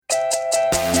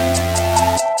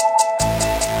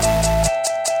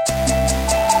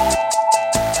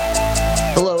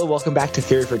welcome back to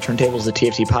Theory for Turntables, the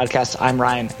TFT podcast. I'm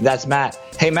Ryan. That's Matt.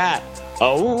 Hey, Matt.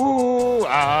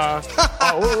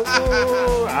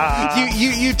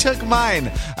 You took mine.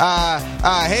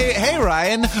 Hey,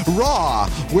 Ryan. Raw,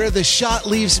 where the shot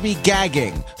leaves me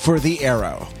gagging for the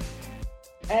arrow.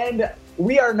 And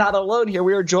we are not alone here.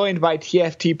 We are joined by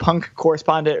TFT Punk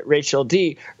correspondent Rachel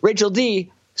D. Rachel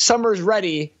D, summer's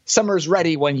ready. Summer's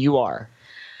ready when you are.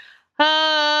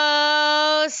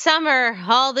 Oh, summer,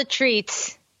 all the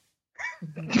treats.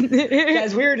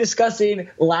 Guys, we were discussing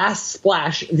Last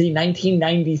Splash, the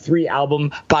 1993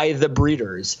 album by The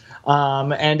Breeders.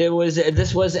 And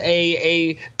this was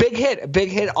a big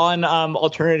hit on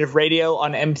alternative radio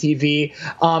on MTV.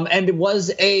 And it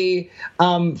was a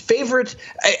favorite.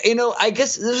 I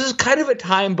guess this was kind of a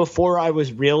time before I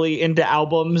was really into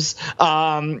albums.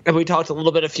 And we talked a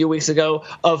little bit a few weeks ago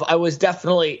I was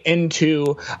definitely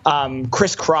into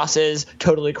Criss Cross's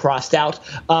Totally Crossed Out.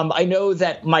 I know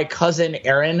that my cousin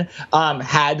Aaron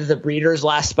had The Breeders'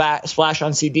 Last Splash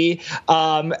on CD,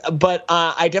 but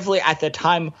I definitely at the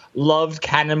time loved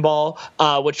Cannonball,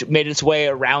 which made its way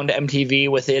around MTV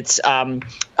with its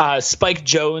Spike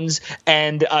Jonze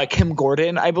and Kim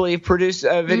Gordon, I believe, produced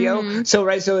a video. Mm-hmm. So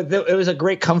it was a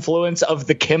great confluence of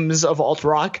the Kims of alt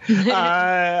rock,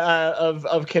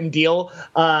 of Kim Deal,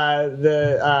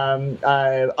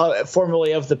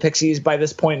 formerly of the Pixies by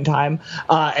this point in time,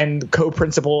 and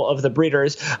co-principal of The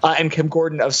Breeders, and Kim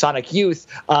Gordon of Sonic Youth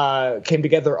came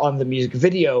together on the music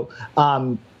video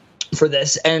for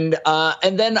this, and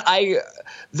then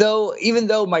even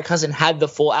though my cousin had the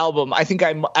full album, I think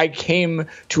I came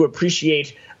to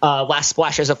appreciate Last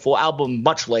Splash as a full album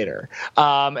much later,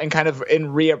 and kind of in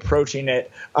reapproaching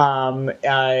it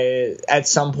at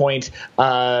some point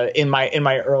in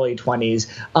my early 20s.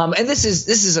 And this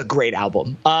is a great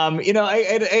album.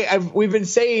 We've been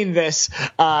saying this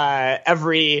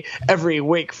every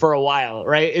week for a while,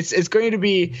 right? It's going to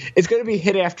be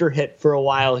hit after hit for a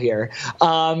while here,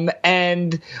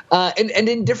 and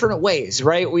in different ways,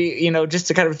 right? We just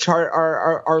to kind of chart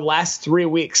our last 3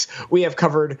 weeks, we have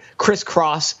covered Criss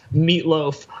Cross,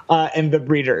 Meatloaf, and The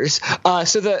Breeders.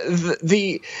 So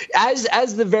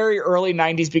as the very early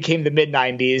 90s became the mid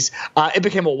 90s, it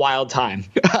became a wild time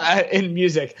in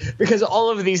music because all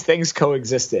of these things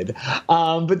coexisted.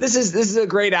 But this is a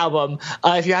great album.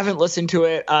 If you haven't listened to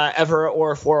it ever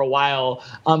or for a while,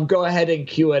 go ahead and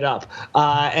cue it up.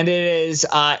 And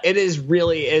it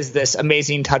really is this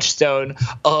amazing touchstone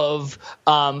of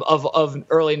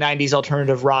early 90s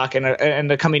alternative rock and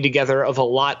the coming together of a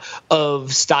lot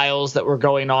of styles that were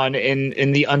going on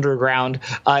in the underground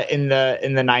in the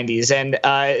 90s and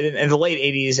in the late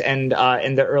 80s and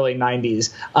in the early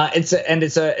 90s.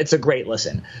 It's a great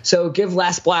listen. So give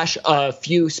Last Splash a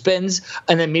few spins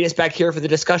and then meet us back here for the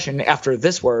discussion after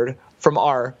this word from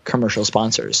our commercial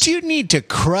sponsors. Do you need to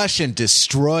crush and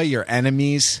destroy your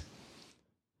enemies?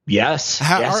 Yes,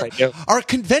 I do. Are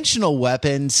conventional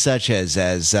weapons such as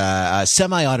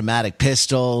semi-automatic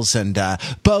pistols and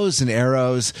bows and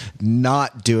arrows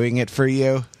not doing it for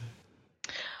you?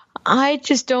 I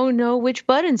just don't know which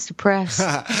buttons to press.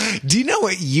 Do you know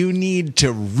what you need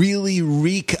to really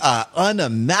wreak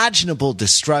unimaginable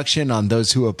destruction on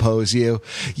those who oppose you?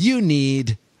 You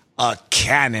need a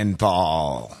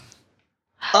cannonball.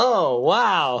 Oh,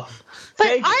 wow.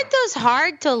 But aren't those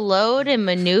hard to load and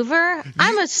maneuver?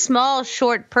 I'm a small,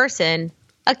 short person.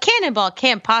 A cannonball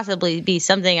can't possibly be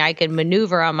something I could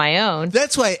maneuver on my own.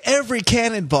 That's why every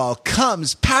cannonball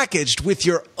comes packaged with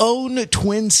your own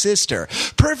twin sister.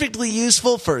 Perfectly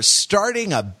useful for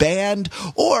starting a band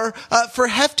or for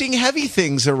hefting heavy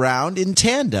things around in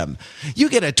tandem. You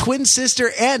get a twin sister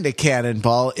and a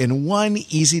cannonball in one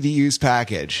easy-to-use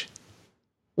package.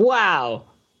 Wow.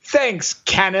 Thanks,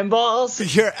 Cannonballs.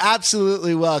 You're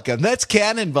absolutely welcome. That's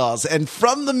Cannonballs. And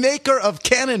from the maker of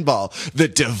Cannonball, the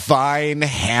Divine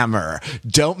Hammer.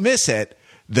 Don't miss it.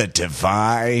 The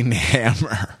Divine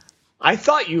Hammer. I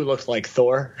thought you looked like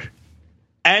Thor.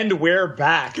 And we're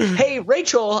back. Hey,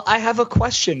 Rachel, I have a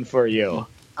question for you.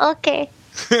 Okay.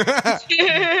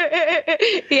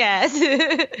 Yes.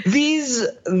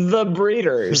 The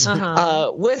Breeders,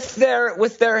 with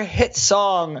their hit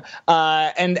song,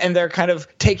 and their kind of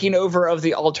taking over of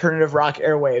the alternative rock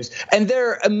airwaves, and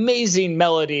their amazing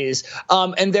melodies,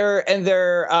 and their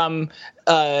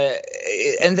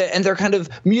kind of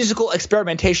musical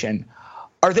experimentation.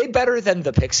 Are they better than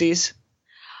the Pixies?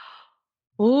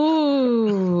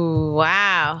 Ooh,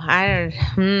 wow.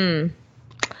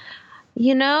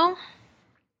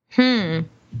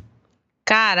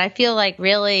 God, I feel like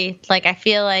really, I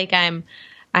feel like I'm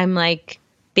like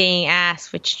being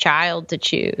asked which child to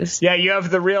choose. Yeah, you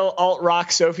have the real alt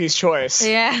rock Sophie's Choice.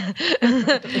 Yeah.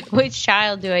 Which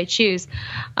child do I choose?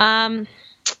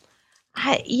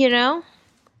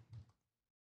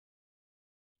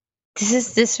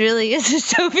 This really is a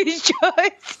Sophie's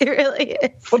Choice. It really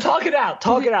is. Well, talk it out.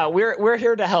 Talk it out. We're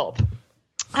here to help.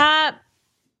 I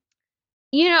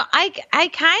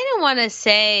kind of want to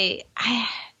say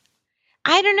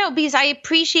I don't know, because I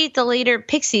appreciate the later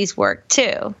Pixies work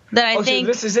too. That I think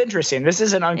so this is interesting. This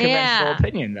is an unconventional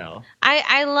opinion, though.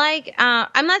 I like.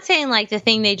 I'm not saying like the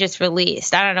thing they just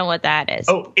released. I don't know what that is.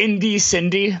 Oh, Indie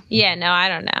Cindy. Yeah, no, I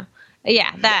don't know.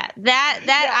 Yeah, that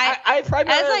I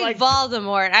primarily that's like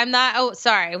Voldemort. I'm not. Oh,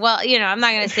 sorry. Well, I'm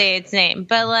not gonna say its name,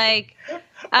 but like.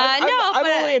 I'm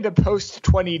only into post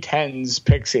 2010s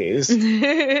Pixies.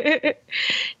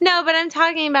 No, but I'm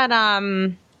talking about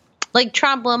like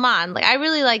Trompe Le Monde. Like I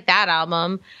really like that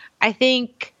album. I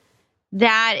think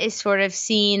that is sort of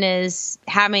seen as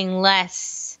having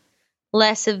less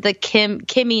of the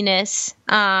Kimminess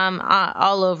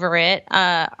all over it,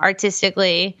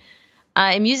 artistically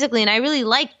and musically, and I really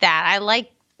like that. I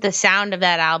like the sound of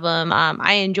that album.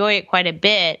 I enjoy it quite a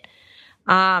bit.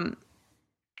 But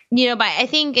I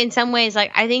think in some ways,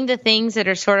 like I think the things that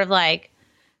are sort of like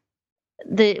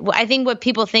I think what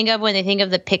people think of when they think of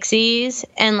the Pixies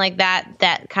and like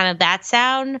that kind of that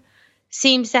sound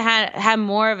seems to have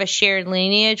more of a shared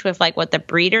lineage with like what the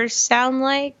Breeders sound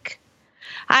like.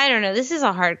 I don't know. This is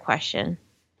a hard question.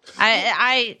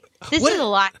 This is a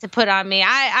lot to put on me.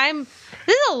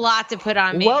 This is a lot to put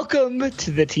on me. Welcome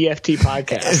to the TFT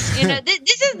podcast. This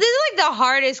is like the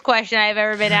hardest question I've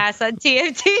ever been asked on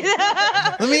TFT.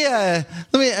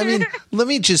 Let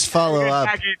me just follow up.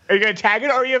 Are you going to tag it,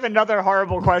 or you have another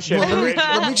horrible question? Well,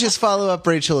 let me just follow up,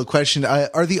 Rachel. A question: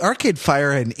 are the Arcade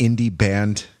Fire an indie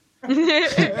band?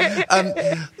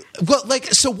 Well,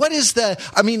 like, so what is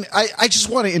I just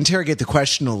want to interrogate the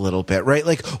question a little bit, right?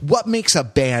 Like, what makes a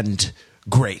band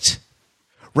great,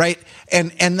 right?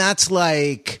 And that's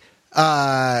like,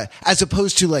 as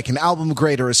opposed to like an album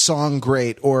great or a song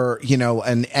great or,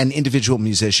 an individual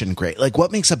musician great. Like,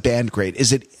 what makes a band great?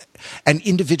 Is it an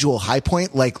individual high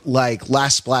point? Like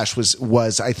Last Splash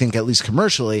was, I think, at least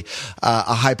commercially,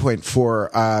 a high point for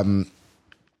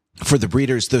the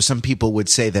Breeders, though some people would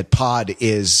say that Pod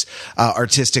is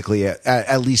artistically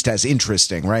at least as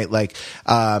interesting, right? Like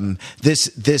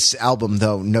this album,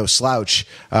 though, no slouch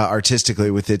artistically,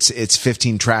 with its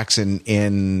 15 tracks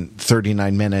in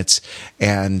 39 minutes,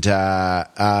 and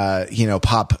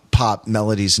pop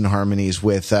melodies and harmonies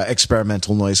with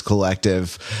experimental noise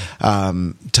collective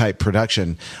type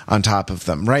production on top of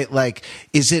them, right? Like,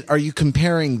 are you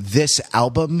comparing this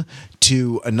album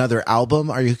to another album?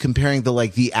 Are you comparing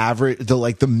the average,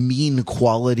 the mean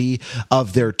quality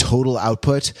of their total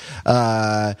output?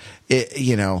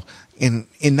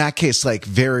 In that case, like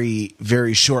very,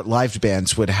 very short-lived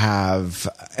bands would have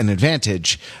an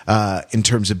advantage in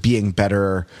terms of being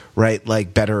better, right?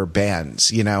 Like better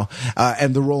bands,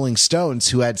 and the Rolling Stones,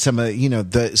 who had some of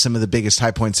the biggest high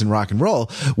points in rock and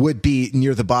roll, would be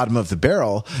near the bottom of the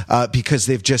barrel because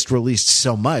they've just released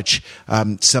so much,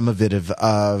 some of it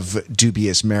of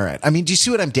dubious merit. I mean, do you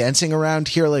see what I'm dancing around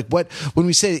here? Like, when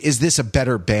we say, is this a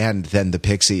better band than the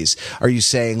Pixies? Are you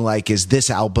saying, like, is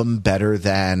this album better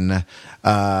than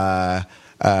and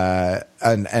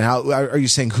how are you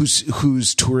saying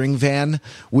whose touring van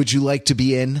would you like to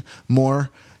be in more?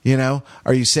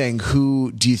 Are you saying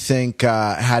who do you think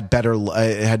had better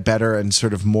and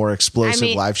sort of more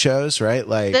explosive live shows? Right,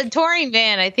 like the touring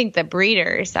van. I think the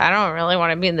Breeders. I don't really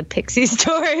want to be in the Pixies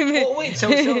touring van. Well, wait. So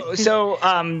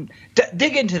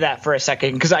dig into that for a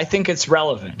second, because I think it's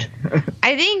relevant.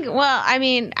 I think. Well, I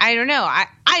mean, I don't know.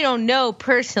 I don't know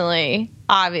personally,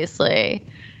 obviously,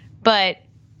 but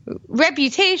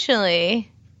reputationally,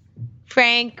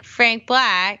 Frank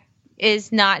Black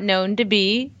is not known to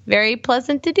be very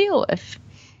pleasant to deal with.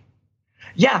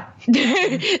 Yeah.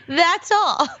 That's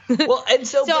all. Well, and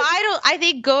I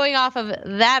think going off of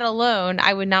that alone,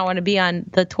 I would not want to be on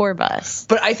the tour bus.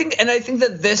 But I think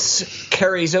that this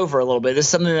carries over a little bit. This is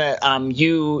something that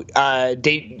DJ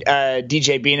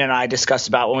Bean and I discussed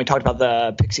about when we talked about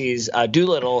the Pixies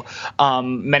Doolittle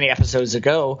many episodes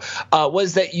ago,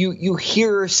 was that you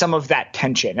hear some of that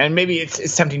tension, and maybe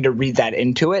it's tempting to read that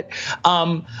into it.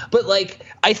 But like,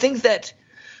 I think that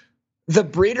the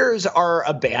Breeders are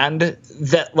a band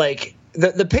that, like,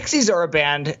 the Pixies are a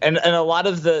band, and a lot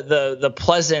of the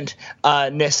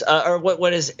pleasantness or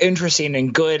what is interesting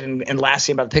and good and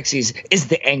lasting about the Pixies is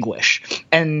the anguish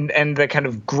and the kind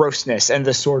of grossness and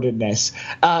the sordidness.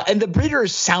 And the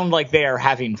Breeders sound like they are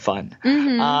having fun.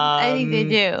 Mm-hmm. I think they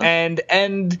do.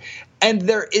 And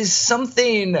there is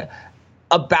something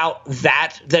about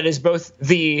that is both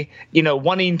the,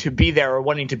 wanting to be there or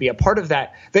wanting to be a part of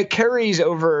that carries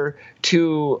over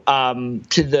to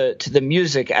the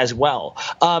music as well.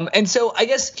 And so I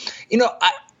guess,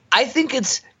 I think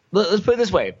let's put it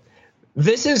this way.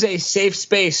 This is a safe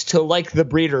space to like the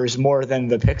Breeders more than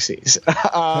the Pixies.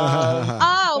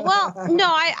 Oh, well, no,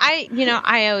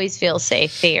 I always feel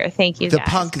safe here. Thank you,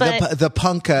 guys.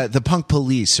 The punk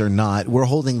police are not. We're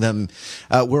holding them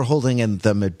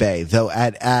at bay. Though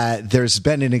there's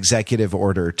been an executive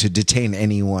order to detain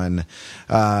anyone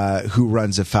who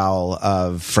runs afoul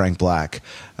of Frank Black.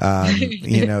 We're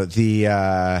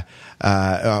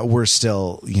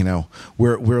still,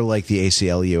 we're like the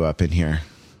ACLU up in here.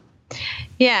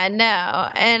 Yeah, no,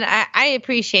 and I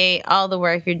appreciate all the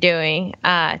work you're doing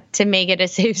to make it a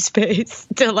safe space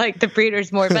to like the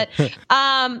Breeders more. But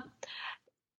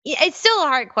it's still a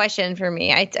hard question for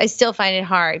me. I still find it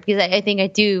hard because I think I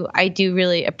do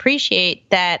really appreciate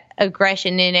that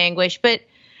aggression and anguish. But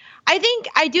I think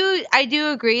I do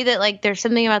agree that like there's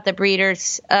something about the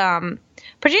Breeders,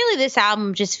 particularly this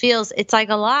album, just feels it's like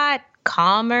a lot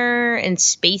calmer and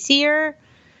spacier.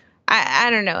 I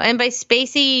don't know. And by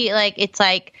spacey, like it's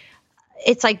like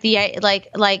the like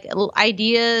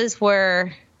ideas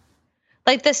were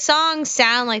like the songs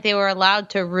sound like they were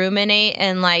allowed to ruminate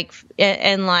and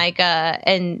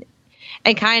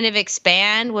kind of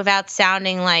expand without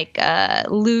sounding like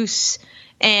loose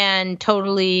and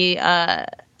totally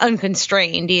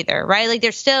unconstrained either, right? Like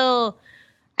they're still,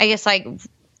 I guess I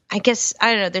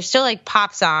don't know, they're still like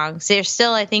pop songs. They're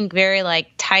still, I think, very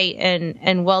like tight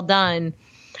and well done.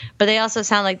 But they also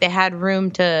sound like they had room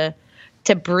to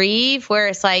breathe,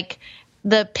 whereas like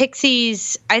the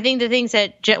Pixies, I think the things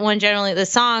that the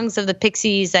songs of the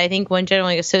Pixies, I think one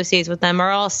generally associates with them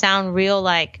are all sound real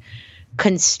like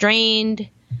constrained,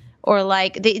 or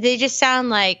like they just sound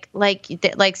like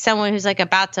someone who's like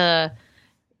about to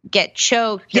get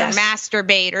choked or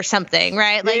masturbate or something,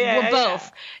 right? Like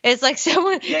both. Yeah. It's like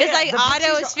someone. It's like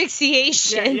auto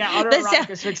asphyxiation.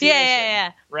 Autoerotic asphyxiation.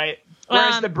 Yeah. Right.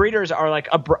 Whereas the Breeders are like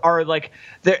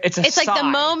it's a sigh. Like the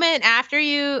moment after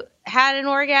you had an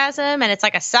orgasm, and it's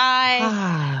like a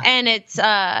sigh, and it's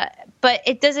but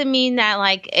it doesn't mean that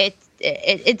like it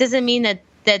doesn't mean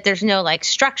that there's no like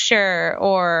structure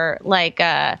or like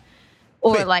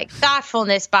like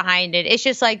thoughtfulness behind it. It's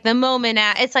just like the moment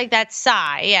it's like that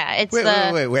sigh. Yeah, it's wait.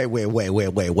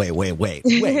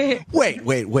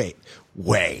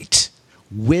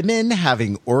 Women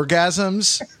having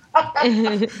orgasms?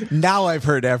 Now I've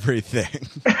heard everything.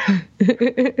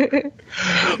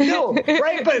 No,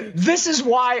 right? But this is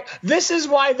why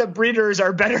the Breeders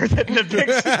are better than the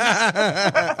Pixies.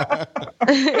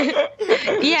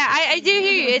 Yeah, I do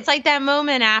hear you. It's like that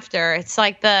moment after. It's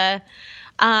like the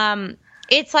OxyContin,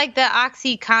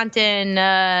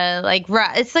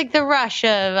 it's like the rush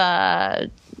of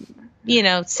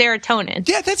serotonin.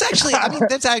 Yeah, that's actually,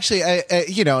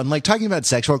 and like talking about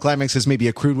sexual climax is maybe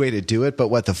a crude way to do it, but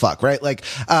what the fuck, right? Like,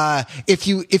 if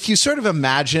you sort of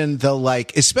imagine the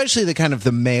like, especially the kind of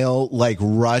the male like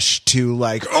rush to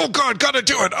like, oh God, gotta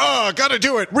do it,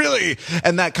 really,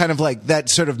 and that kind of like that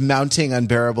sort of mounting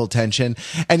unbearable tension,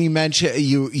 and you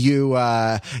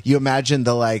imagine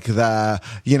the like the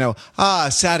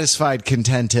satisfied,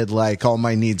 contented, like all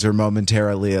my needs are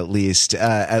momentarily at least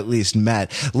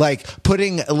met, like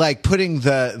putting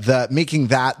the making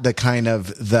that the kind of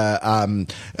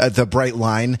the bright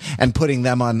line and putting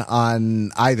them on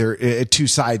either two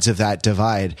sides of that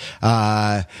divide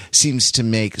seems to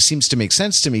make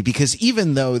sense to me, because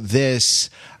even though this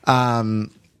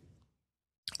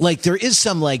like there is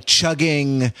some like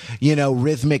chugging,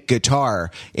 rhythmic guitar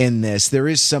in this. There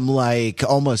is some like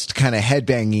almost kind of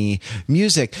headbangy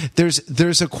music.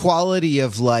 There's a quality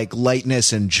of like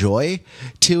lightness and joy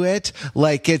to it.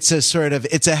 Like it's a kind of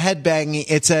headbanging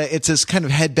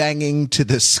to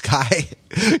the sky.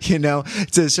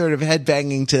 It's a sort of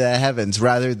headbanging to the heavens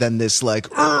rather than this like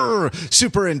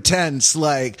super intense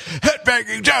like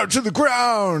headbanging down to the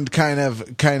ground kind of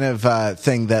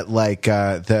thing that like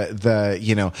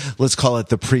the let's call it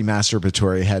the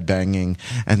pre-masturbatory headbanging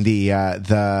and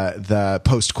the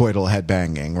post-coital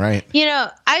headbanging, right?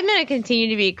 I'm going to continue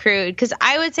to be crude because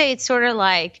I would say it's sort of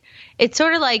like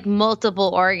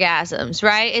multiple orgasms,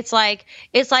 right? It's like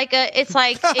multiple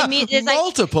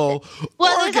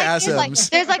orgasms. Yes.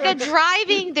 There's like a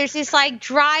driving, there's this like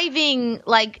driving,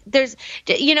 like there's,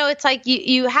 it's like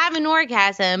you have an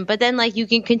orgasm, but then like you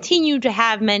can continue to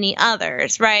have many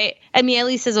others, right? I mean, at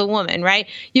least as a woman, right?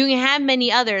 You can have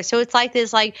many others. So it's like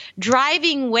this like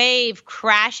driving wave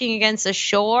crashing against the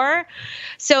shore.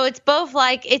 So it's both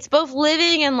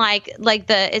living and I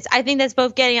think that's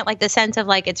both getting at like the sense of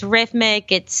like it's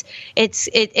rhythmic, it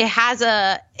has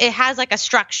like a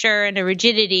structure and a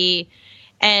rigidity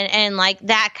and like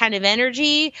that kind of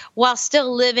energy while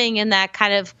still living in that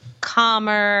kind of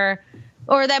calmer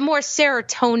or that more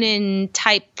serotonin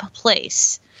type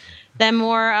place. That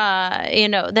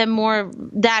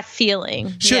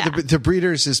feeling. Sure, yeah. the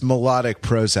Breeders is melodic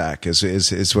Prozac,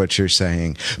 is what you're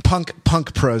saying. Punk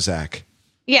Prozac.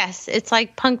 Yes, it's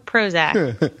like punk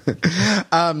Prozac. But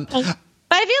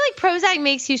I feel like Prozac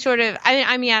makes you sort of.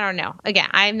 I mean, I don't know. Again,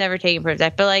 I've never taken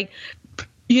Prozac, but like,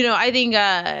 I think,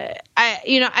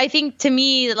 I think to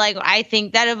me, like, I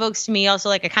think that evokes to me also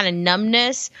like a kind of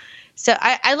numbness. So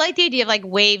I like the idea of like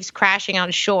waves crashing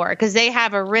on shore because they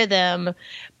have a rhythm,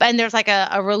 and there's like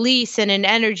a release and an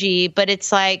energy, but it's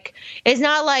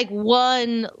not like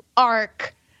one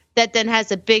arc that then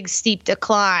has a big steep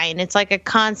decline. It's like a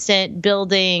constant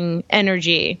building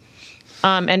energy.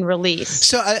 And release.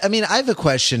 So, I mean, I have a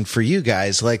question for you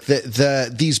guys. Like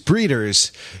these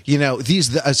Breeders,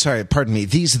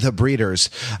 the Breeders,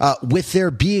 with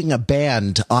there being a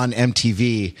band on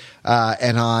MTV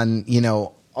and on,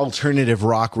 alternative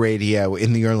rock radio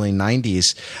in the early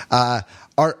 90s,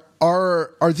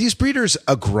 are these Breeders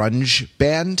a grunge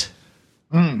band?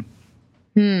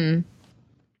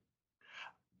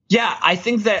 Yeah, I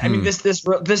think that. I mean, this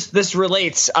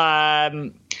relates. Is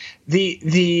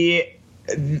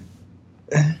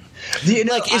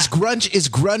grunge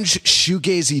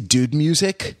shoegazy dude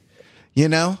music?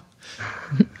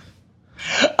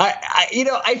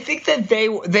 I think that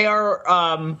they are.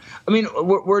 I mean,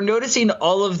 we're noticing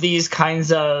all of these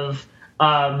kinds of.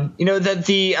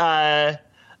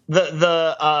 That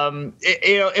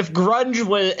if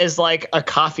grunge is like a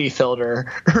coffee filter,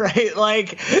 right?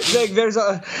 Like there's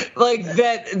that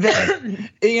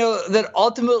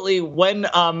ultimately when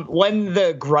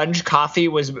the grunge coffee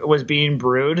was being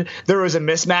brewed, there was a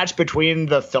mismatch between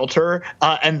the filter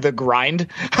and the grind,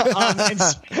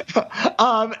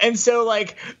 and so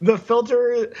like the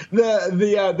filter,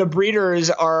 the Breeders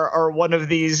are one of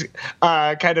these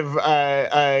kind of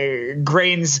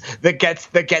grains that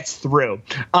gets through.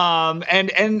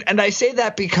 And I say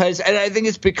that because, and I think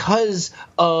it's because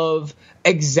of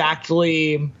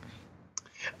exactly,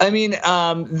 I mean,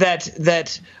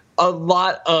 that a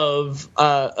lot of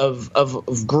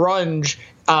grunge,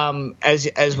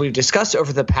 as we've discussed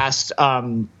over the past,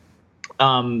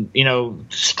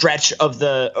 stretch of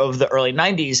the early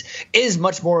 90s is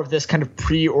much more of this kind of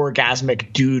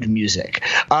pre-orgasmic dude music.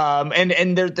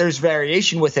 And there's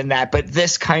variation within that, but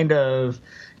this kind of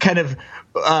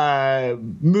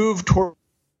move towards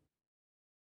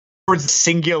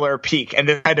singular peak and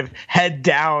the kind of head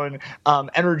down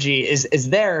energy is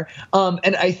there.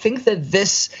 And I think that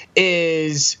this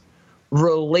is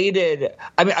related.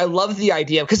 I mean, I love the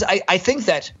idea because I think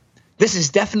that this is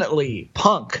definitely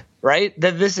punk, right?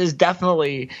 That this is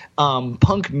definitely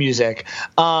punk music.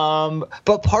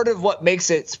 But part of what makes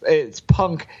it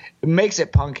punk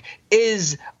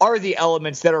are the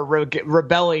elements that are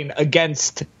rebelling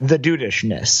against the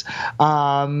dudishness.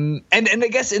 And I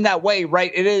guess in that way,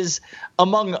 right, it is,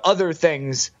 among other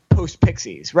things,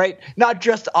 post-Pixies, right? Not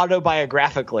just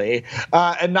autobiographically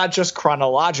and not just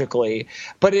chronologically,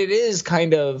 but it is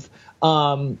kind of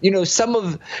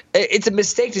it's a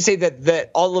mistake to say that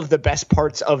all of the best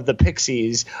parts of the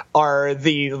Pixies are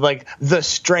the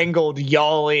strangled,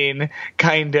 yawling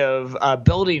kind of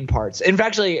building parts. In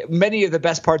fact, many of the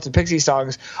best parts of Pixie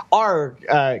songs are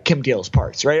Kim Deal's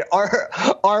parts, right?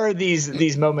 Are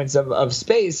these moments of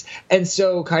space, and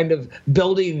so kind of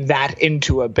building that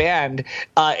into a band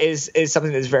is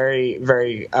something that's very,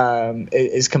 very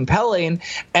is compelling,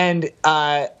 and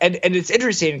it's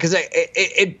interesting because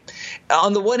it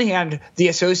on the one hand, the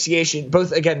association,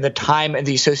 both again the time and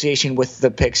the association with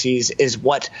the Pixies, is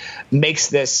what makes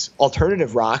this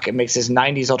alternative rock and makes this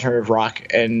 90s alternative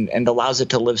rock and allows it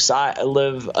to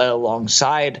live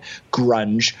alongside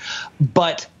grunge.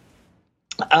 But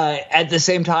at the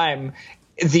same time,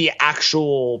 the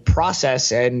actual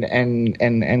process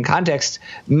and context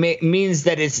means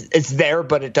that it's there,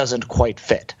 but it doesn't quite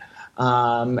fit.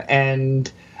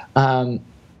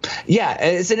 Yeah,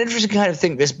 it's an interesting kind of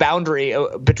thing, this boundary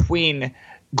between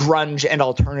grunge and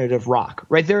alternative rock,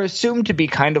 right? They're assumed to be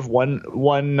kind of one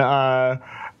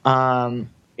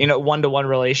one-to-one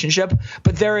relationship.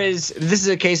 But this is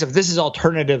a case of this is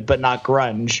alternative but not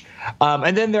grunge.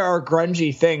 And then there are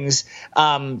grungy things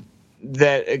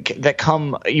that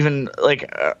come even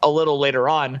like a little later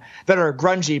on that are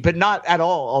grungy but not at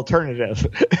all alternative.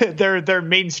 they're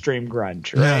mainstream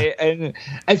grunge, right? Yeah.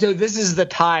 And so this is the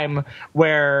time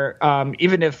where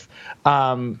even if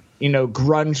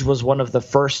grunge was one of the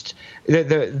first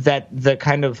the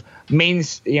kind of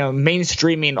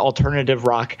mainstreaming alternative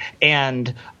rock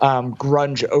and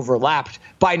grunge overlapped.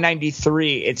 By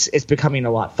 93, it's becoming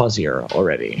a lot fuzzier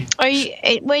already.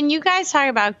 When you guys talk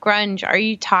about grunge, are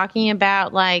you talking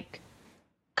about like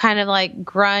kind of like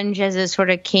grunge as it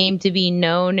sort of came to be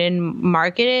known and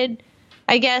marketed?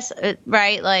 I guess,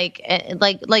 right? Like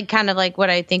kind of like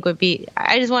what I think would be.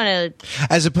 I just want to.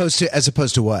 As opposed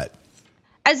to what?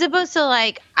 As opposed to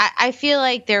like, I feel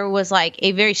like there was like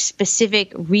a very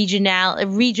specific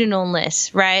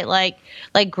regionalness, right? Like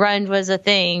grunge was a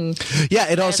thing. Yeah,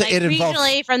 it involves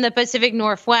regionally from the Pacific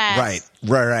Northwest,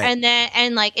 right.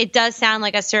 And like it does sound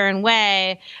like a certain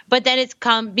way, but then it's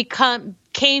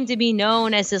came to be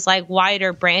known as this like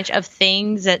wider branch of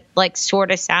things that like sort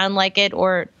of sound like it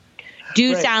or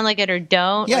sound like it or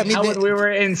don't. Yeah, when we were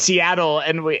in Seattle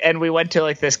and we went to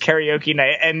like this karaoke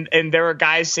night and there were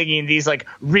guys singing these like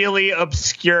really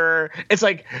obscure. It's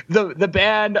like the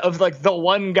band of like the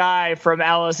one guy from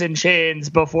Alice in Chains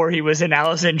before he was in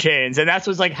Alice in Chains, and that's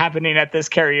what's like happening at this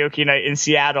karaoke night in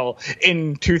Seattle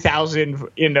in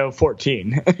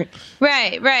 2014.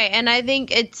 Right, and I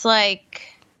think it's like.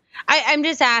 I'm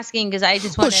just asking because I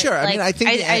just want to. Well, sure. Like,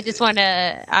 I just want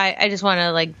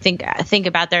to like think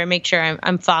about that and make sure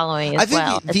I'm following as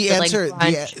well. The answer,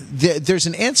 there's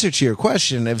an answer to your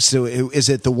question of so is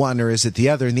it the one or is it the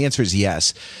other, and the answer is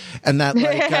yes, and that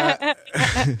like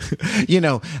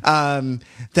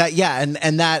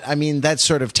and that I mean that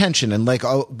sort of tension and like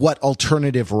what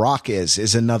alternative rock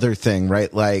is another thing,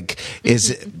 right? Like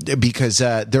because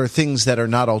there are things that are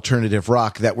not alternative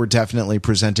rock that were definitely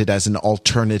presented as an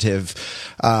alternative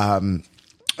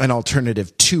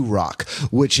to rock,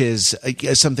 which is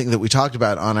something that we talked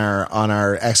about on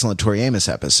our excellent Tori Amos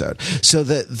episode. So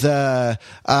the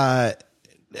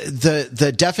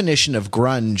definition of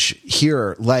grunge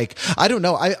here, like, I don't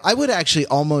know, I would actually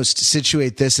almost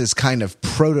situate this as kind of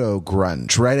proto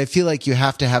grunge, right? I feel like you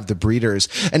have to have the Breeders,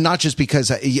 and not just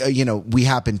because, we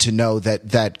happen to know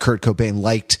that Kurt Cobain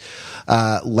liked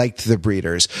the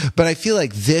Breeders, but I feel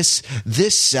like this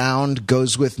sound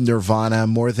goes with Nirvana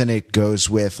more than it goes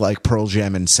with like Pearl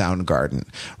Jam and Soundgarden,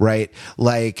 right?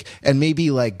 Like, and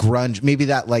maybe like grunge, maybe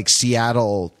that like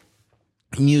Seattle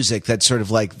music, that sort of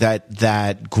like that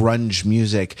grunge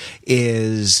music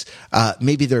is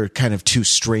maybe there are kind of two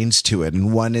strains to it,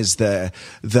 and one is the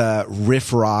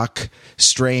riff rock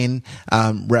strain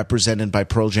represented by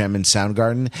Pearl Jam and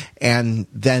Soundgarden, and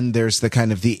then there's the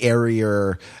kind of the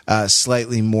airier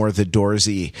slightly more the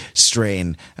Doorsy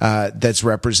strain that's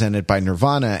represented by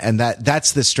Nirvana, and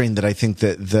that's the strain that I think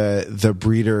that the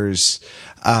Breeders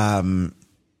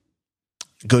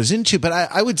goes into, but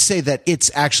I would say that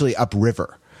it's actually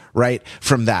upriver, right,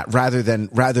 from that, rather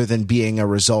than being a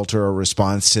result or a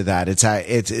response to that. It's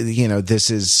this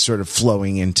is sort of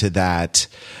flowing into that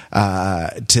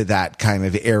to that kind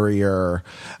of airier,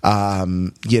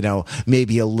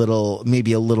 maybe a little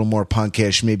more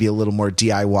punkish, maybe a little more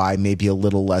DIY, maybe a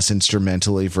little less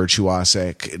instrumentally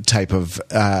virtuosic type of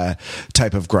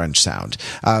grunge sound.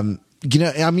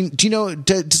 I mean,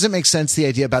 does it make sense, the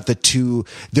idea about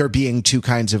there being two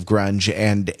kinds of grunge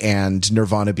and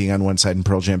Nirvana being on one side and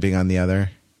Pearl Jam being on the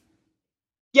other?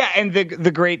 Yeah, and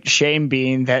the great shame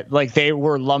being that like they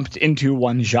were lumped into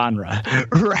one genre,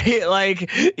 right? Like,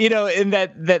 in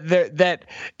that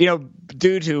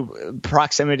due to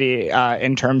proximity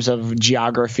in terms of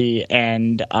geography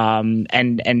and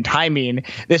timing,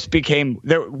 this became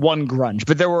one grunge,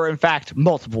 but there were in fact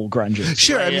multiple grunges.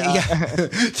 Sure, right? I mean,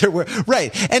 there were,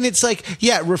 right, and it's like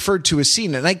referred to a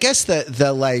scene, and I guess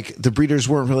the Breeders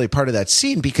weren't really part of that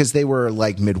scene because they were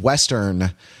like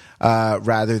Midwestern.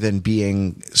 Rather than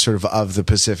being sort of the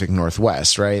Pacific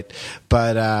Northwest, right?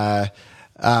 But I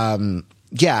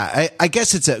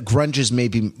guess it's grunge is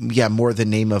maybe more the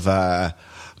name of a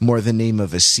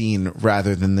scene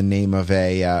rather than the name of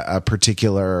a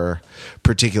particular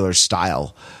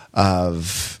style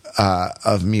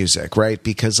of music, right?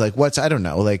 Because like I don't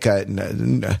know, like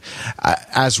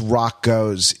as rock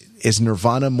goes,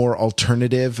 Nirvana more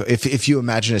alternative? If you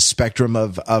imagine a spectrum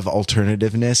of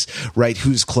alternativeness, right?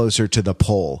 Who's closer to the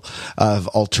pole of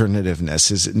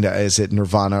alternativeness? Is it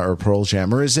Nirvana or Pearl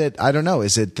Jam, or is it, I don't know,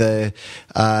 is it the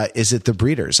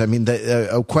Breeders? I mean,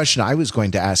 a question I was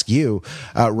going to ask you,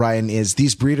 Ryan, is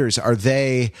these Breeders, are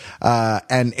they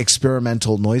an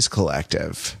experimental noise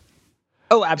collective?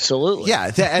 Oh, absolutely. Yeah,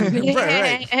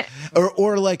 right.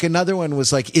 Or like another one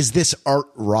was like, is this art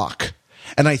rock?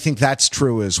 And I think that's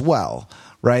true as well,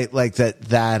 right? Like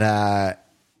that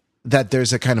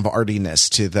there's a kind of artiness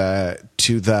to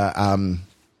the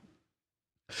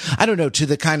I don't know, to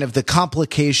the kind of the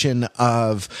complication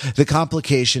of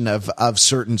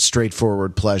certain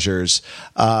straightforward pleasures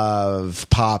of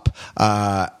pop,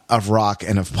 of rock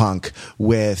and of punk,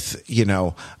 with,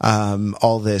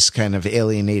 all this kind of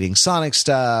alienating sonic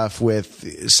stuff,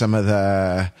 with some of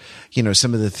the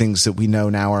things that we know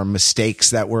now are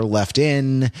mistakes that were left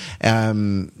in,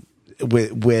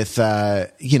 with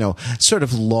sort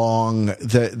of long,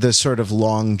 the sort of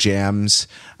long jams,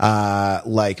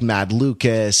 like Mad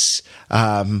Lucas,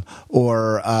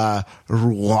 or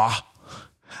Roi,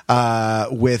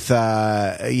 with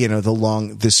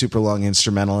the super long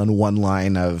instrumental and one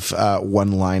line of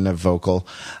vocal.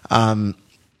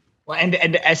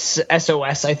 And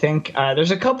SOS, I think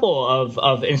there's a couple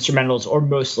of instrumentals, or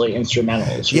mostly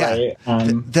instrumentals, right?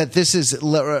 That this is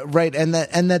right, and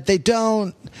that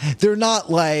they're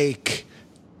not like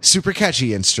super catchy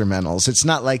instrumentals. It's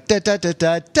not like da da da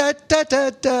da da da da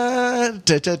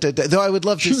da da da da. Though I would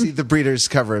love to see the Breeders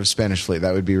cover of Spanish Flea.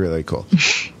 That would be really cool.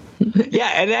 Yeah,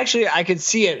 and actually, I could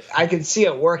see it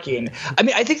working. I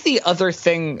mean, I think the other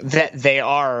thing that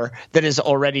that is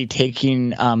already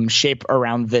taking shape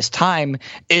around this time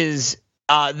is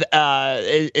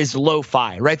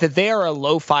lo-fi, right? That they are a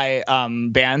lo-fi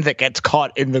band that gets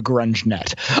caught in the grunge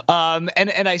net.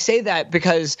 And I say that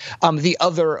because the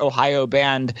other Ohio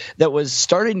band that was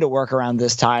starting to work around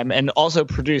this time and also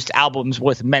produced albums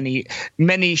with many,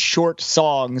 many short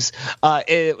songs,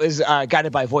 it was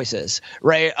Guided by Voices,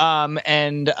 right?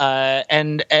 And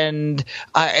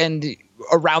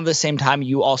around the same time,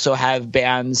 you also have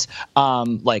bands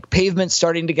like Pavement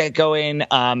starting to get going,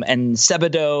 and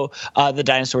Sebadoh, the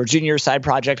Dinosaur Jr. side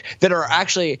project, that are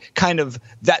actually kind of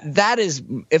that is,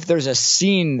 if there's a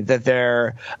scene that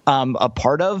they're a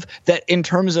part of, that in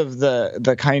terms of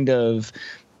the kind of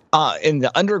in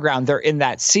the underground, they're in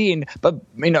that scene, but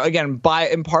again,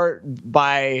 in part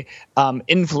by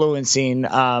influencing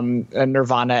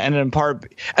Nirvana, and in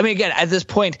part, I mean, again, at this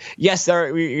point, yes,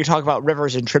 you talk about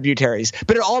rivers and tributaries,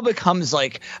 but it all becomes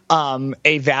like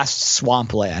a vast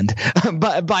swampland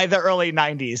by the early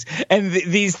 90s, and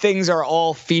these things are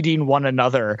all feeding one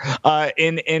another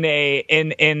in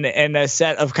a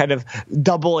set of kind of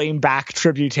doubling back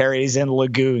tributaries and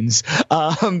lagoons,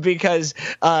 because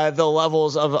the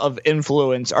levels of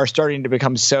influence are starting to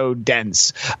become so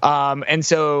dense, and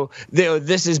so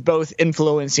this is both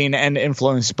influencing and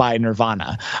influenced by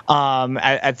Nirvana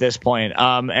at this point,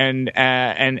 and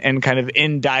kind of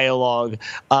in dialogue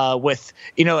with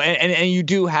and you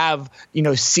do have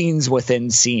scenes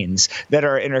within scenes that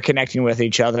are interconnecting with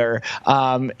each other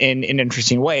in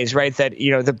interesting ways, right? That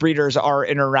the Breeders are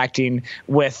interacting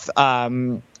with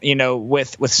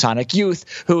with Sonic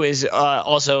Youth, who is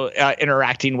also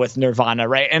interacting with Nirvana,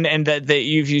 right? And that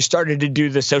you started to do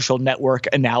the social network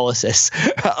analysis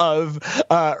of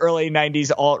early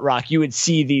 90s alt rock, you would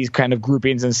see these kind of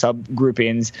groupings and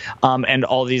subgroupings, and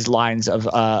all these lines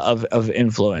of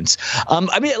influence.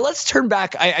 I mean, let's turn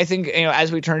back. I think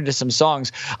as we turn into some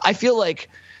songs, I feel like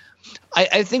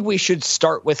I think we should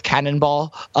start with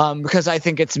Cannonball, because I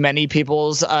think it's many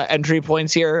people's entry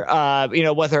points here.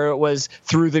 Whether it was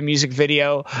through the music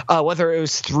video, whether it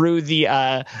was through the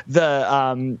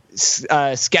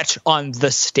sketch on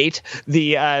The State,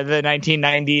 the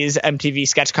 1990s MTV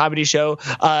sketch comedy show,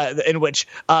 in which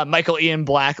Michael Ian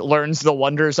Black learns the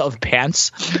wonders of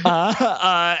pants,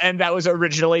 and that was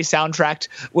originally soundtracked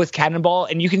with Cannonball,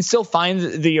 and you can still find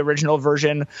the original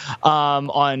version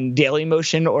on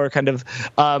Dailymotion or kind of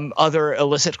other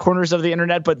illicit corners of the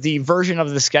internet, but the version of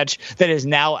the sketch that is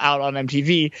now out on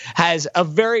MTV has a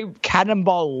very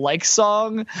Cannonball-like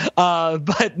song,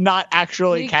 but not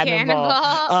actually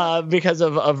Cannonball, because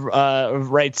of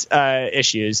rights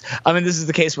issues. I mean, this is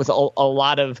the case with a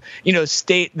lot of the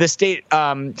state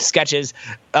sketches.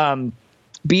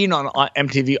 being on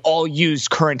MTV all used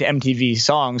current MTV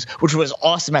songs, which was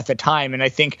awesome at the time, and I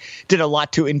think did a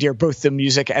lot to endear both the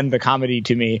music and the comedy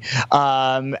to me,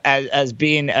 as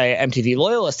being a MTV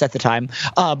loyalist at the time.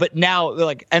 But now,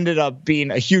 like, ended up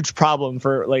being a huge problem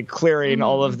for like clearing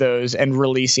all of those and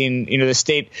releasing. You know, the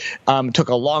state took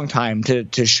a long time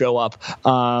to show up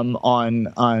on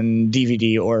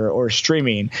DVD or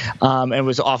streaming, and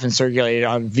was often circulated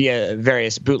on via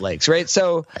various bootlegs. Right,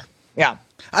 so yeah.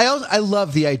 I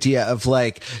love the idea of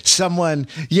like someone,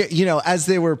 you know, as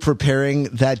they were preparing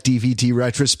that DVD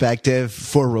retrospective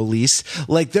for release,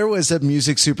 like there was a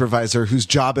music supervisor whose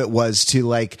job it was to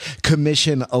like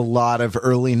commission a lot of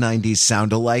early 90s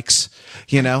sound-alikes,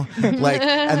 you know, like,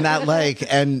 and that like,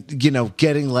 and, you know,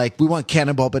 getting like, we want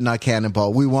Cannonball, but not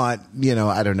Cannonball. We want, you know,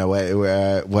 I don't know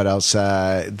what else,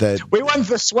 we want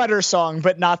the sweater song,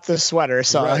 but not the sweater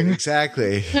song. Right,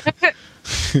 exactly.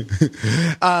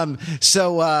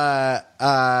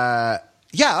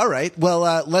 Yeah, all right.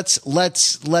 Well,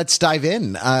 let's dive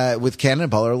in with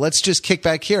Cannonball, or let's just kick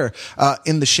back here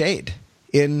in the shade.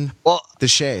 The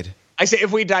shade. I say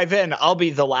if we dive in, I'll be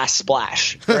the last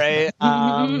splash, right?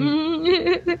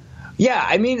 Yeah,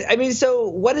 I mean, so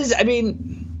what is? I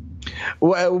mean,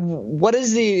 what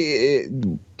is the?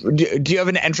 Do you have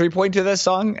an entry point to this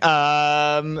song,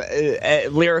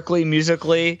 lyrically,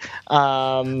 musically?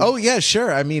 Oh yeah,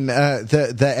 sure. I mean,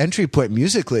 the entry point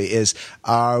musically is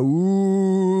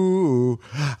 "Ow,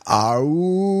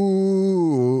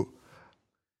 ow."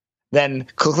 Then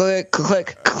click,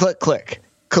 click, click, click,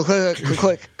 click,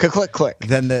 click, click, click.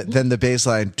 Then the bass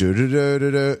line. Do do do do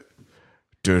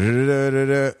do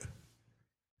do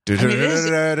do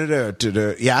do do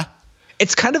do. Yeah.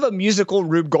 It's kind of a musical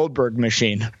Rube Goldberg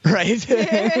machine, right?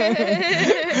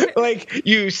 Like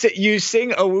you sing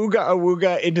awooga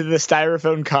awooga into the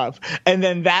styrofoam cup, and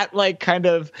then that like kind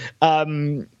of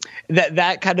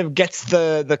that kind of gets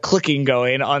the clicking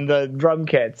going on the drum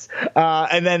kits,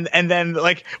 and then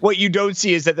like what you don't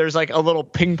see is that there's like a little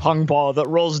ping pong ball that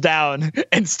rolls down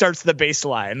and starts the bass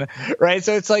line, right?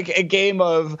 So it's like a game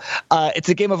of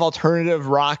alternative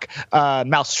rock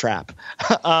mousetrap,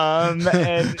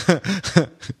 and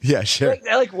yeah, sure.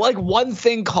 Like one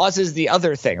thing causes the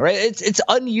other thing, right? It's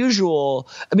unusual.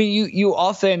 I mean, you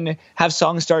often have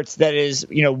song starts that is,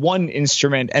 you know, one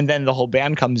instrument and then the whole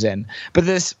band comes in, but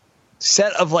this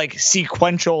set of like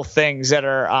sequential things that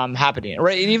are happening,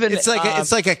 right? And even it's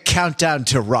like a countdown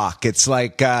to rock. It's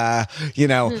like you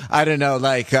know, I don't know,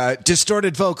 like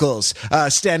distorted vocals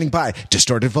standing by,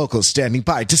 distorted vocals standing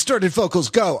by, distorted vocals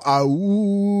go,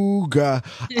 awooga,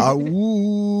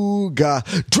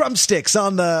 awooga, drumsticks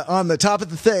on the top of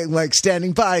the thing, like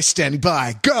standing by,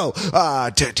 go,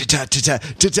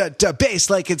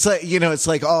 bass, like it's like, you know, it's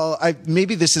like all.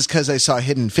 Maybe this is because I saw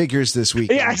Hidden Figures this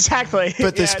week. Yeah, exactly.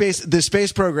 But the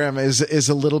space program is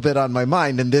a little bit on my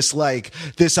mind, and this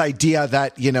idea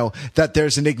that, you know, that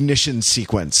there's an ignition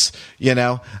sequence, you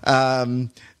know,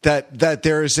 that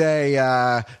there's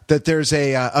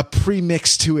a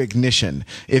premix to ignition,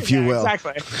 if you will.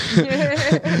 Exactly.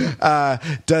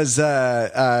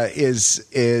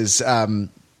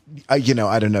 You know,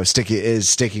 I don't know,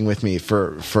 sticking with me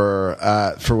for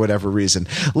whatever reason.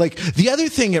 Like the other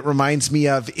thing it reminds me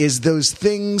of is those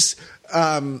things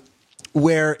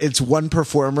where it's one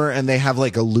performer and they have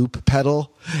like a loop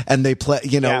pedal and they play,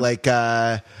 you know, like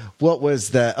what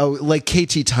was like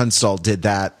KT Tunstall did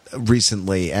that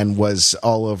recently and was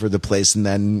all over the place and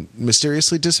then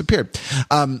mysteriously disappeared.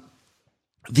 You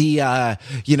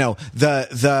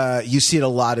see it a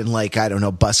lot in like, I don't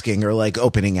know, busking or like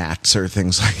opening acts or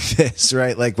things like this,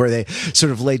 right? Like where they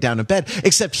sort of lay down a bed,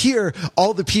 except here,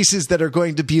 all the pieces that are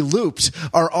going to be looped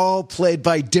are all played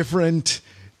by different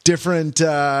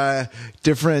musicians.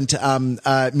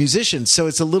 So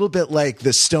it's a little bit like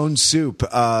the Stone Soup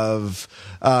of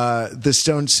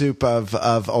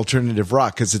alternative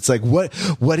rock. Cause it's like,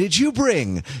 what did you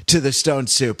bring to the Stone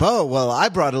Soup? Oh, well, I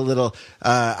brought a little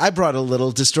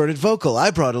distorted vocal.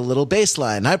 I brought a little bass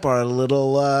line. I brought a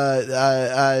little,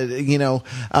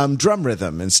 drum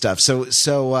rhythm and stuff. So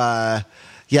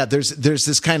yeah, there's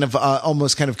this kind of,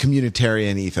 almost kind of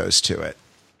communitarian ethos to it.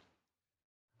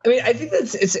 I mean, I think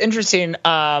it's interesting,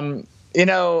 you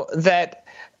know, that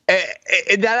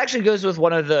that actually goes with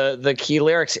one of the key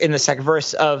lyrics in the second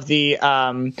verse of the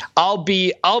I'll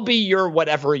be your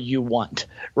whatever you want,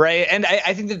 right? And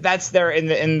I think that's there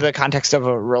in the context of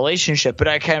a relationship, but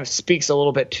it kind of speaks a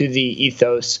little bit to the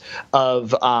ethos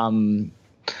of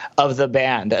the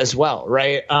band as well,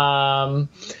 right?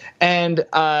 And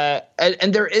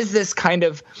there is this kind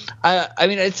of I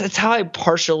mean, it's how I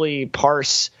partially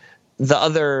parse the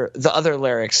other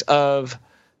lyrics of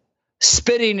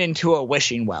spitting into a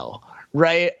wishing well,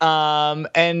 right?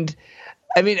 And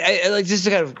I mean, I like just to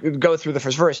kind of go through the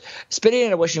first verse. Spitting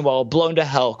in a wishing well, blown to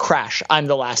hell, crash. I'm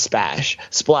the last splash.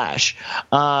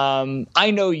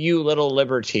 I know you, little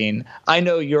libertine. I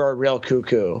know you're a real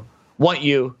cuckoo. Want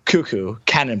you, cuckoo,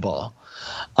 cannonball.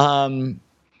 They're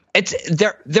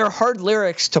hard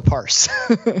lyrics to parse,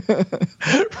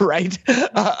 right?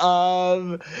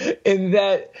 In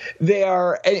that they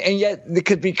are, and yet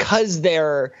because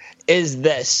there is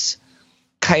this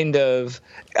kind of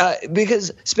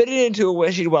because spitting into a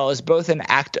wishing well is both an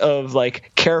act of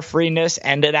like carefreeness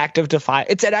and an act of defiance.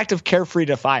 It's an act of carefree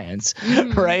defiance,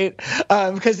 right?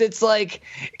 Because it's like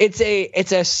it's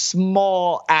a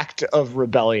small act of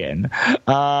rebellion.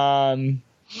 But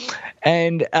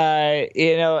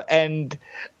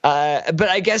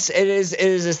I guess it is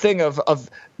this thing of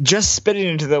just spitting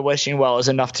into the wishing well is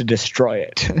enough to destroy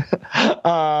it.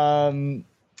 I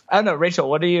don't know, Rachel,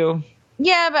 what do you?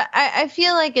 Yeah, but I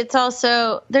feel like it's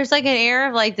also there's like an air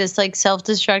of like this like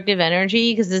self-destructive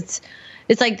energy because it's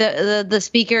like the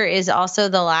speaker is also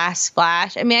the last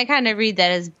splash. I mean, I kind of read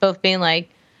that as both being like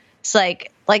it's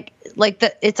like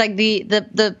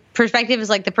the perspective is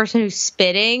like the person who's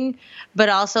spitting, but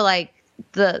also like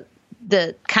the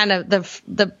kind of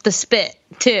the spit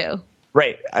too.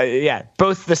 Right. Yeah.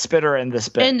 Both the spitter and the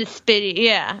spit. And the spit.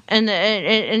 Yeah.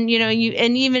 And you know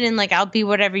and even in like I'll be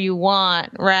whatever you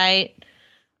want. Right.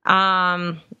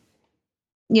 You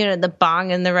know, the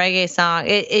bong and the reggae song.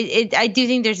 I do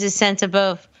think there's this sense of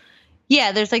both.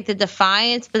 Yeah. There's like the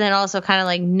defiance, but then also kind of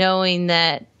like knowing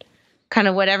that kind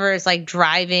of whatever is like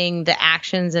driving the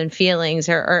actions and feelings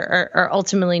are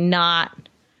ultimately not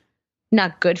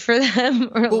good for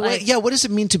them. Or well, what does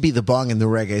it mean to be the bong in the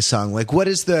reggae song? Like, what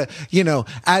is the, you know,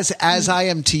 as I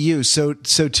am to you, so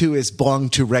too is bong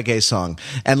to reggae song.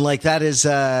 And like, that is,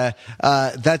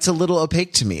 that's a little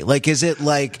opaque to me. Like, is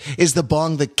the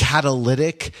bong the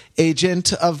catalytic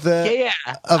agent of the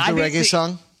reggae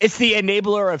song? It's the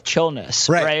enabler of chillness,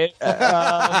 right?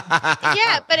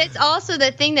 Yeah, but it's also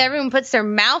the thing that everyone puts their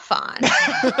mouth on,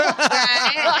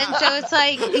 right? And so it's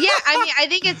like, yeah, I mean, I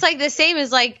think it's like the same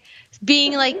as like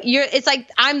being like it's like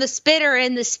I'm the spitter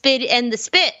and the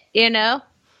spit, you know,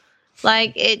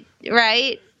 like it,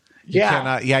 right?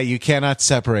 You cannot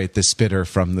separate the spitter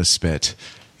from the spit.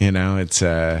 You know, it's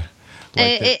I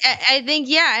think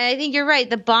you're right.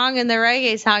 The bong and the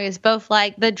reggae song is both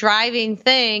like the driving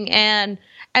thing and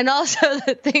also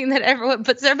the thing that everyone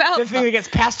puts their mouth on. The thing that gets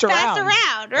passed around,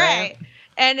 right?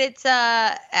 And it's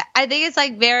I think it's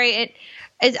like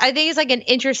I think it's like an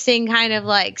interesting kind of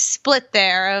like split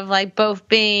there of like both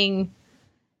being,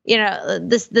 you know,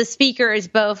 the speaker is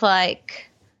both like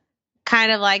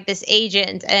kind of like this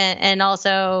agent and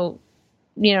also,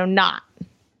 you know, not.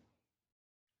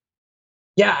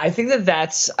 Yeah, I think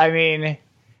that's, I mean,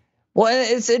 well,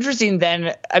 it's interesting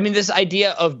then. I mean, this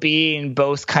idea of being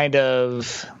both kind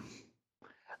of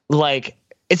like,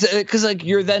 it's because like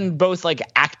you're then both like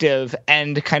active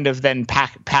and kind of then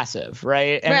passive,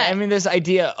 right? And right. I mean, this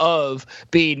idea of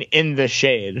being in the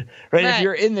shade, right? If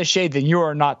you're in the shade, then you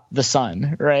are not the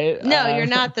sun, right? No, you're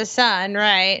not the sun,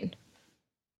 right?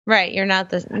 Right, you're not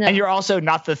the. No. And you're also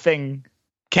not the thing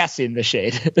casting the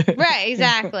shade. Right,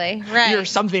 exactly. Right. You're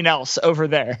something else over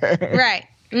there. Right.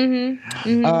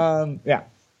 Mm-hmm. Mm-hmm. Yeah.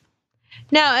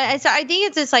 No, so I think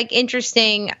it's just like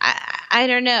interesting. I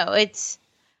don't know. It's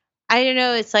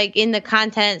like in the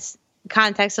context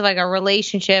of like a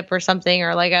relationship or something,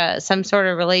 or like some sort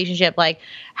of relationship, like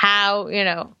how, you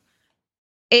know,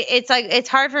 it's like, it's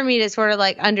hard for me to sort of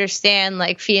like understand,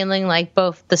 like feeling like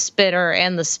both the spitter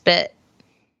and the spit.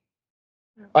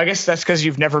 I guess that's because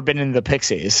you've never been in the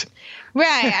Pixies.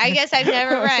 Right. I guess I've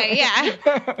never, right. Yeah.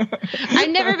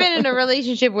 I've never been in a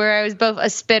relationship where I was both a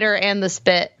spitter and the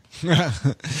spit. Or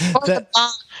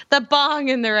the bong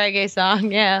in the reggae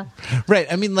song, yeah. Right.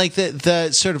 I mean, like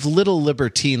the sort of little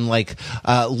libertine, like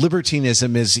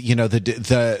libertinism is, you know,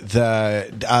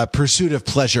 the pursuit of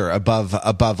pleasure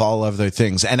above all other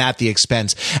things, and at the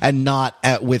expense, and not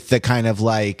with the kind of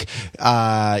like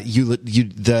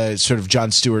the sort of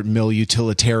John Stuart Mill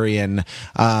utilitarian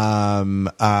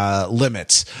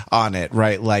limits on it,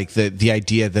 right? Like the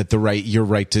idea that your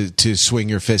right to swing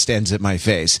your fist ends at my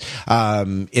face.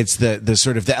 It's the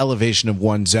sort of the elevation of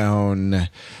one's own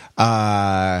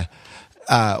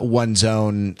one's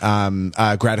own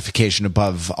gratification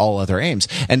above all other aims.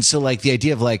 And so, like, the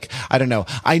idea of, like, I don't know,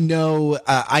 I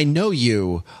know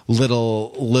you,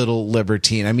 little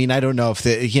libertine. I mean, I don't know if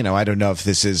this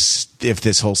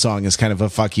whole song is kind of a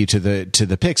fuck you to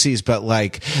the Pixies, but,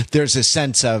 like, there's a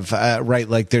sense of right,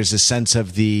 like, there's a sense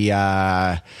of the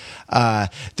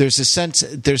there's a sense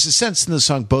in the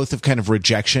song both of kind of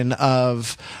rejection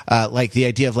of like the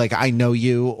idea of, like, I know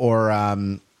you, or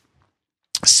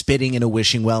spitting in a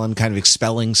wishing well and kind of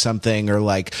expelling something, or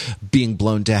like being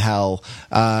blown to hell,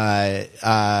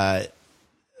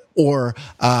 or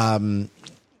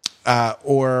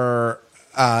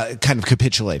kind of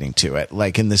capitulating to it,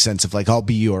 like in the sense of, like, I'll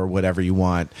be your whatever you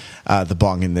want. The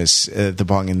bong in this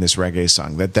reggae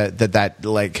song, that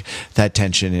like that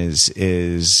tension is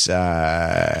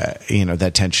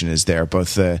that tension is there,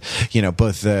 both the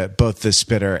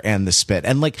spitter and the spit.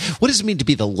 And, like, what does it mean to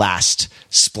be the last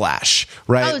splash,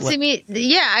 right? Oh, to me,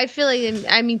 yeah, I feel like,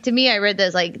 I mean, to me, I read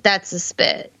this like that's a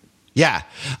spit. Yeah.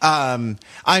 I don't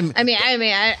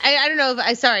know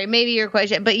if sorry, maybe your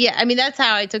question, but yeah, I mean, that's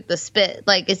how I took the spit.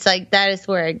 Like, it's like, that is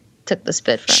where I took the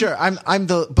spit from. Sure.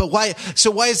 But why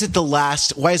is it the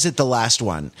last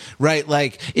one? Right?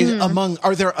 Like,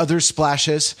 are there other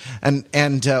splashes?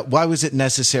 And why was it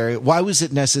necessary? Why was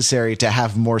it necessary to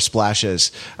have more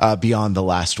splashes, beyond the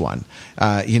last one?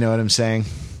 You know what I'm saying?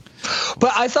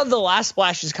 But I thought the last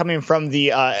splash is coming from the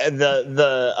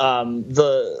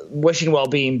wishing well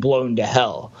being blown to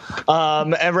hell,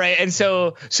 and right, and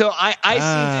so I see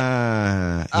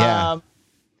that, yeah,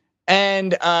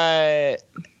 and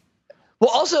well,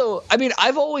 also, I mean,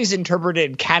 I've always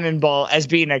interpreted cannonball as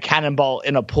being a cannonball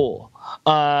in a pool.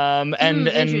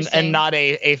 And not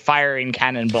a firing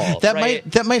cannonball. That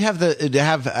right? might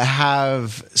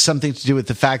have something to do with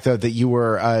the fact, though, that you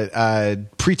were a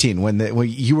preteen when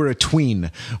you were a tween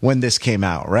when this came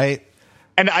out, right?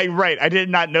 And I did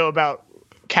not know about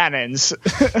cannons. Or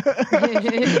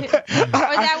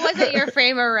that wasn't your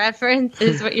frame of reference,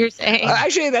 is what you're saying.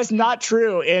 Actually, that's not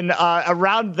true. In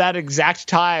around that exact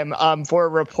time, for a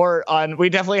report on, we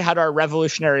definitely had our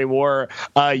Revolutionary War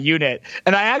unit,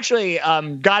 and I actually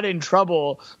got in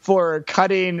trouble for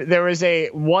cutting. There was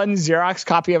one Xerox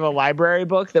copy of a library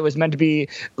book that was meant to be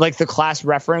like the class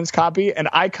reference copy, and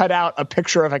I cut out a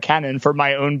picture of a cannon for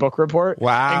my own book report.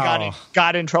 Wow! And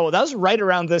got in trouble. That was right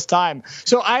around this time.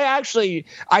 So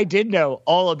I did know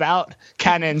all about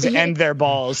cannons and their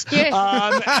balls. You had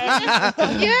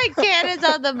cannons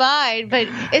on the mind, but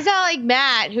it's not like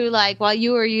Matt, who, like, while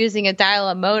you were using a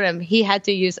dial-up modem, he had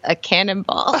to use a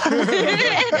cannonball. And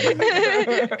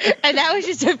that was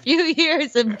just a few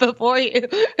years before you.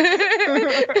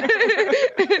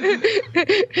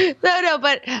 No,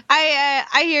 but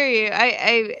I hear you.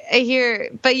 I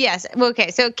hear, but yes. Okay,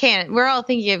 so cannon. We're all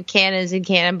thinking of cannons and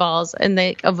cannonballs, and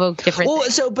they evoke different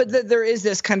things. But there is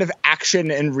this kind of action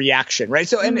and reaction, right?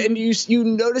 So, and you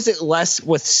notice it less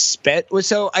with spit.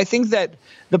 So I think that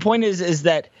the point is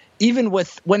that even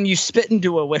with when you spit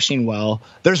into a wishing well,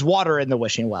 there's water in the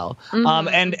wishing well,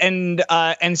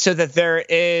 and so that there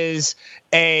is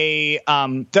there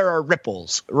are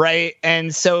ripples, right?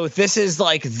 And so this is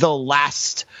like the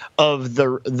last of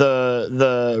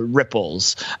the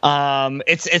ripples.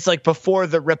 It's like before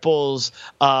the ripples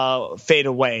fade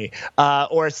away,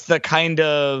 or it's the kind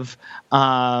of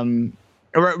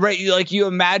right, like you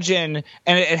imagine,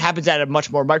 and it happens at a much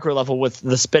more micro level with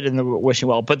the spit in the wishing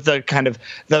well, but the kind of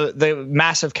the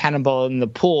massive cannonball in the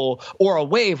pool, or a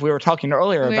wave. We were talking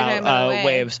earlier about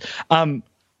waves.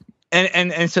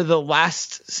 And so the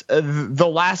last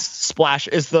splash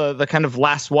is the kind of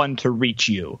last one to reach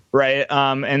you, right?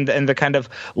 And the kind of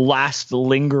last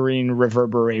lingering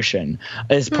reverberation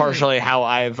is partially how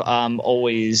I've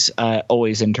always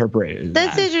interpreted.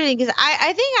 That's interesting, because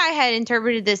I think I had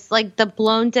interpreted this like the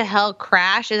blown to hell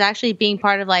crash as actually being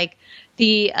part of like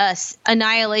the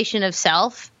annihilation of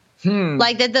self.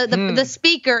 Like the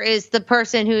speaker is the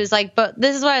person who's like, but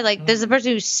this is why I like. There's the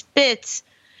person who spits.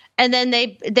 And then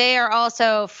they are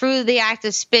also, through the act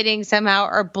of spitting, somehow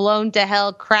are blown to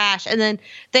hell, crash, and then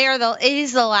it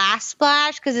is the last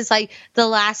splash, because it's like the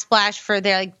last splash for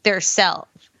their self.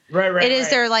 Right. It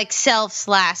is their like self's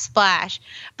last splash.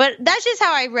 But that's just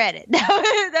how I read it.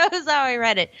 That was how I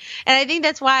read it, and I think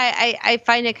that's why I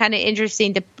find it kind of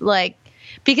interesting to like,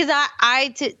 because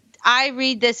I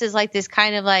read this as like this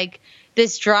kind of like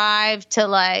this drive to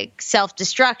like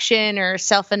self-destruction or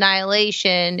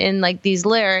self-annihilation in like these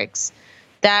lyrics,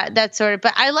 that sort of,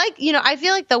 but I like, I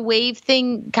feel like the wave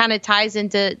thing kind of ties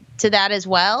into that as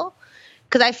well.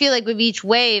 Cause I feel like with each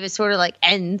wave, it sort of like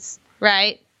ends,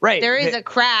 right? Right. There is a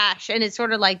crash, and it's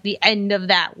sort of like the end of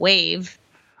that wave.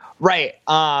 Right.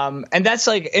 And that's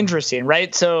like interesting,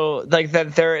 right? So like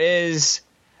that there is,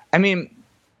 I mean,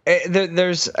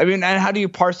 there's, I mean, and how do you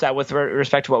parse that with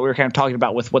respect to what we were kind of talking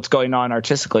about with what's going on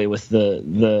artistically with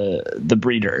the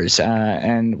Breeders,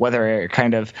 and whether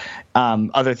kind of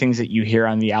other things that you hear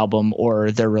on the album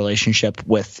or their relationship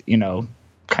with, you know,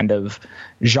 kind of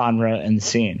genre and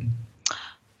scene.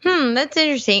 That's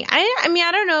interesting. I mean,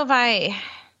 I don't know if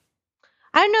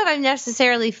I've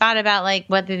necessarily thought about like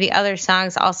whether the other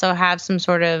songs also have some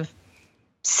sort of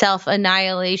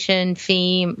self-annihilation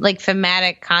theme, like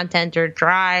thematic content or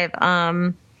drive.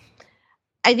 I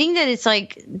think that it's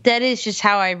like, that is just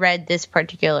how I read this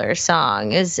particular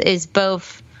song is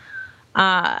both, you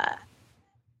know,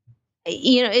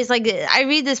 it's like, I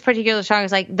read this particular song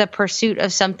as like the pursuit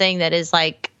of something that is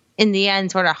like in the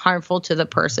end sort of harmful to the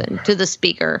person, to the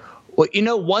speaker. Well, you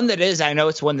know, one that is, I know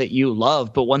it's one that you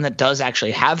love, but one that does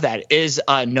actually have that is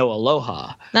No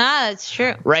Aloha. That's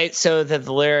true. Right? So that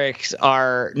the lyrics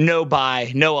are no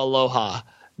bye, no aloha,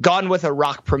 gone with a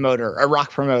rock promoter,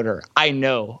 I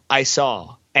know, I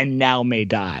saw, and now may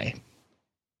die.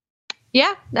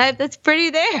 Yeah, that's pretty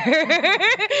there.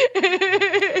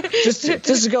 just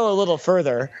to go a little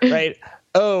further, right?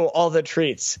 Oh, all the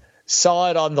treats, saw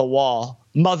it on the wall,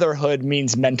 motherhood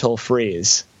means mental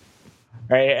freeze.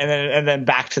 Right, and then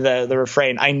back to the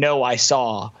refrain. I know, I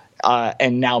saw,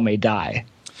 and now may die.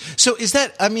 So is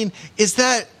that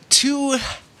two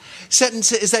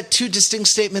sentences? Is that two distinct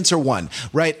statements or one?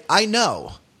 Right. I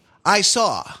know, I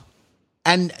saw,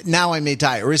 and now I may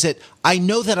die. Or is it I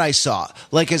know that I saw?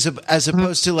 Like as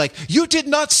opposed to like you did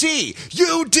not see.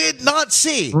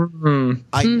 Mm-hmm.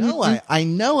 I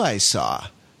know I saw.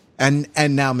 And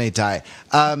now may die.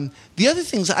 The other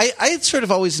things I had sort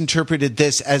of always interpreted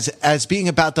this as being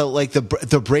about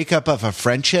the breakup of a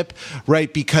friendship,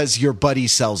 right? Because your buddy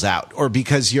sells out, or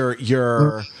because you're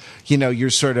you know, you're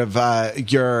sort of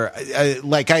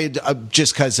like I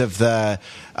just because of the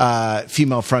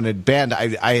female fronted band,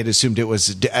 I had assumed it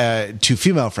was two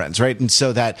female friends, right? And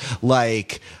so that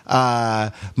like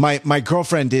my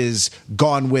girlfriend is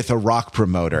gone with a rock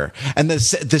promoter, and the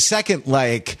second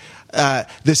like. I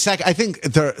think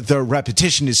the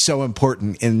repetition is so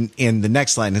important in the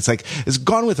next line. It's like, it's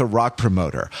gone with a rock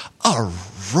promoter. A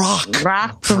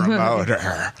rock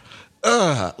promoter.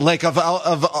 Like of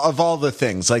all the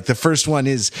things, like the first one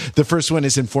is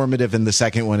informative and the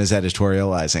second one is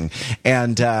editorializing.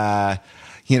 And,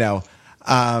 you know,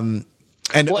 and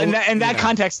well, in that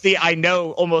context, the I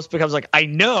know almost becomes like, I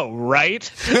know,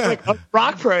 right? Like a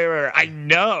rock promoter, I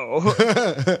know.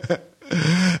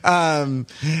 And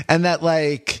that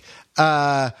like,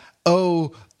 the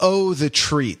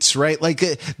treats, right? Like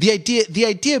the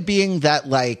idea being that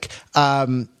like,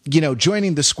 you know,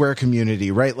 joining the square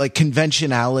community, right? Like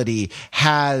conventionality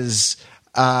has,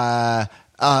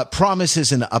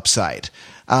 promises an upside,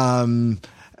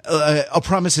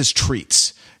 promises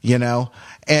treats, you know?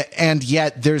 And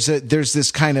yet there's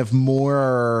this kind of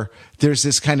indie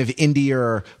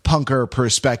punker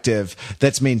perspective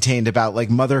that's maintained about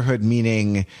like motherhood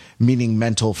meaning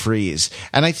mental freeze.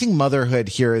 And I think motherhood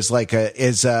here is like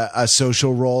a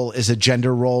social role, is a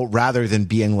gender role, rather than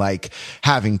being like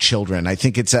having children. I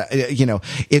think it's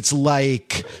it's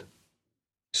like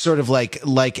sort of like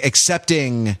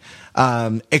accepting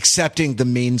the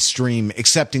mainstream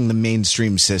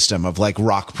system of like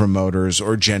rock promoters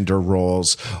or gender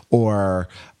roles or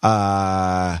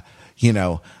and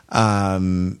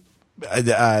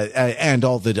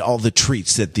all the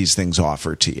treats that these things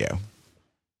offer to you.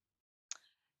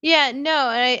 Yeah, no,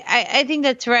 I think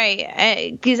that's right,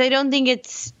 because I don't think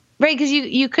it's right, because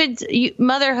you could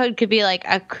motherhood could be like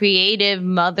a creative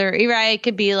mother, right? It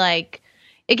could be like,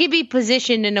 it could be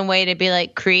positioned in a way to be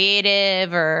like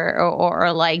creative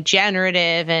or like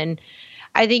generative. And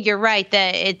I think you're right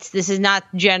that this is not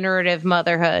generative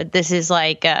motherhood. This is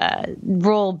like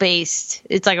role based.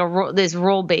 It's like this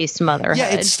role based motherhood.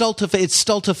 Yeah, it's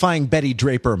stultifying Betty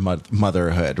Draper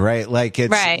motherhood, right? Like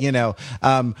it's right.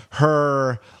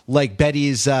 Her. Like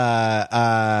Betty's,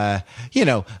 like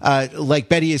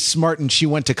Betty is smart and she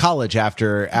went to college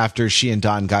after she and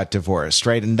Don got divorced,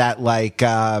 right? And that like,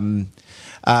 that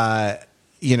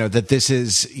this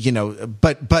is,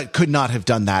 but could not have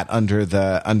done that under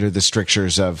the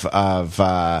strictures of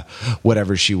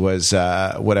whatever she was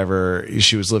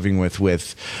living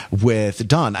with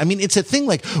Don. I mean, it's a thing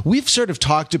like we've sort of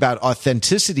talked about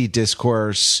authenticity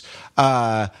discourse,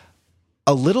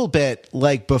 a little bit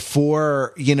like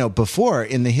before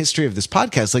in the history of this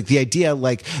podcast, like the idea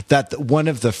like that one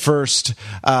of the first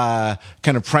kind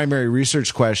of primary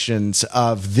research questions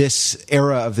of this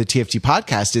era of the TFT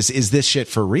podcast is this shit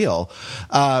for real?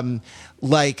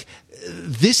 Like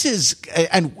this is,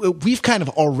 and we've kind of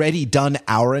already done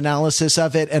our analysis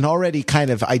of it and already kind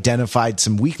of identified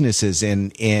some weaknesses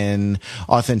in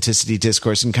authenticity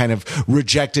discourse and kind of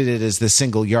rejected it as the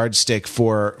single yardstick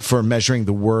for measuring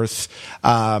the worth,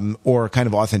 or kind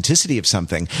of authenticity of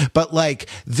something. But like,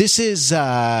 this is,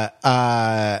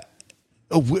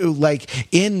 like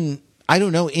in, I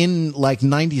don't know, in like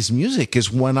 90s music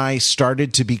is when I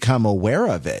started to become aware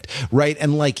of it, right?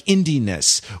 And like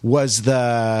indiness was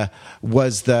the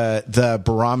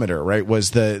barometer, right?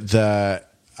 Was the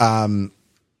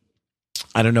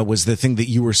I don't know, was the thing that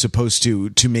you were supposed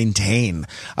to maintain.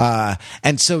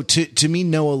 And so to me,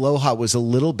 No Aloha was a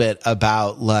little bit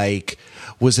about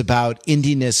was about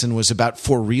indiness and was about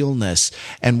for realness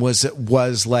and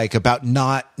was like about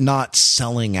not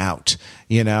selling out,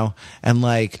 you know, and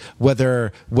like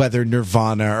whether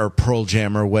Nirvana or Pearl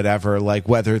Jam or whatever, like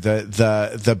whether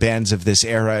the bands of this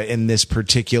era in this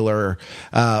particular,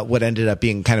 what ended up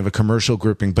being kind of a commercial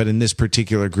grouping, but in this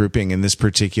particular grouping, in this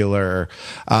particular,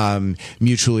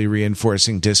 mutually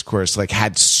reinforcing discourse, like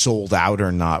had sold out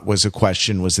or not was a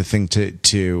thing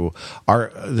to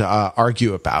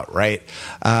argue about. Right.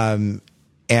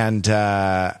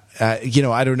 You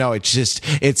know, I don't know. It's just,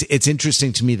 it's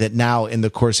interesting to me that now in the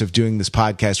course of doing this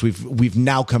podcast, we've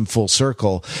now come full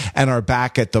circle and are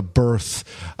back at the birth,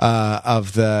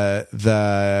 of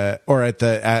I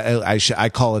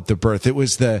call it the birth. It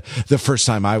was the first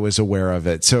time I was aware of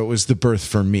it. So it was the birth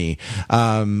for me,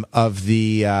 of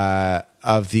the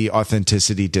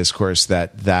authenticity discourse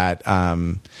that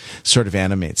sort of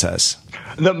animates us.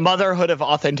 The motherhood of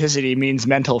authenticity means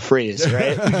mental freeze,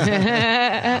 right?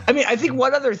 I mean, I think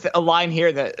one other line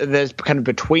here that's kind of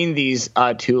between these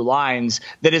two lines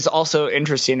that is also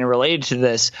interesting and related to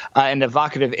this and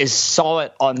evocative is "saw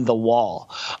it on the wall,"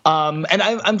 and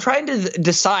I'm trying to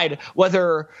decide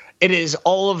whether it is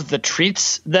all of the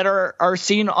treats that are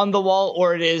seen on the wall,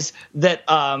 or it is that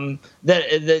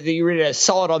that you read it as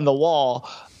 "saw it on the wall."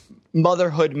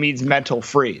 Motherhood means mental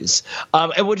freeze,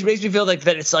 and which makes me feel like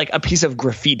that it's like a piece of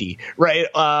graffiti, right?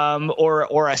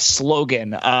 Or a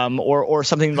slogan, or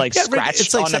something like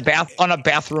scratched like on a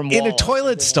bathroom wall, in a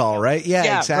toilet stall, right?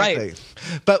 Yeah, exactly. Right.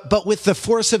 But with the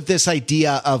force of this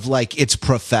idea of like it's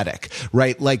prophetic,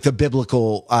 right? Like the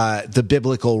biblical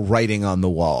writing on the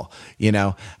wall, you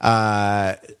know,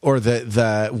 or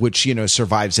the which, you know,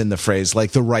 survives in the phrase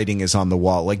like the writing is on the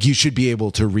wall. Like you should be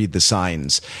able to read the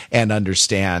signs and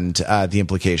understand the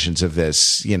implications of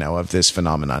this, you know, of this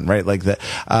phenomenon, right? Like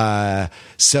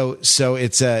so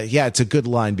it's a good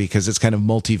line because it's kind of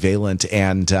multivalent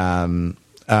and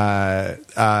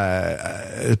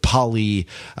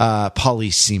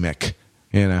polysemic.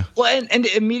 You know, well, and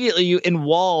immediately you in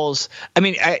walls. I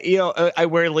mean, I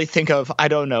rarely think of, I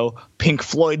don't know, Pink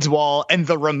Floyd's wall and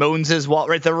the Ramones' wall,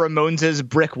 right? The Ramones'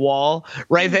 brick wall,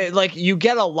 right? They, like you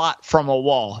get a lot from a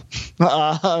wall,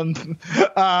 but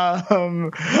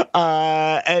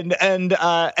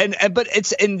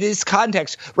it's in this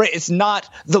context, right? It's not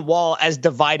the wall as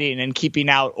dividing and keeping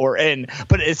out or in,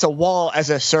 but it's a wall as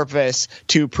a surface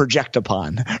to project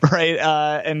upon, right?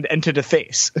 And to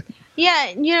deface. Yeah,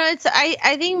 you know,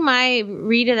 I think my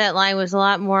read of that line was a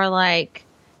lot more like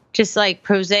just like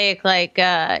prosaic, like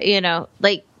you know,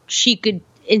 like she could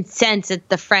sense that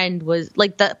the friend was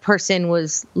like the person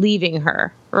was leaving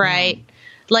her, right?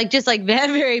 Like just like very,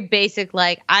 very basic,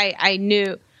 like I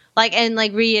knew, like, and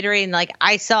like reiterating, like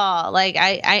I saw, like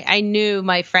I knew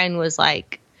my friend was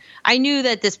like, I knew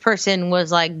that this person was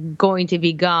like going to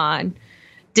be gone.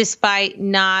 Despite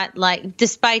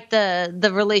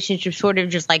the relationship sort of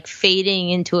just like fading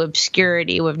into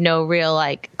obscurity with no real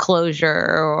like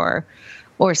closure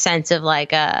or sense of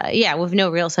like with no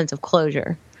real sense of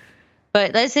closure.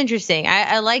 But that's interesting.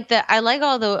 I like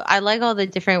all the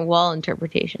different wall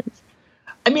interpretations.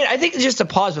 I mean, I think just to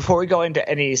pause before we go into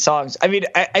any songs. I mean,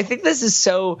 I think this is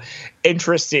so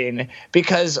interesting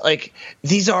because like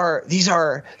there's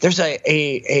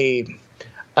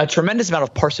a tremendous amount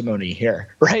of parsimony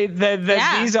here, right?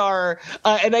 These are,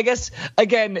 and I guess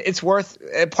again, it's worth.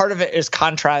 Part of it is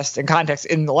contrast and context.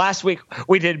 In the last week,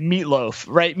 we did Meatloaf,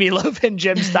 right? Meatloaf and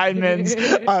Jim Steinman's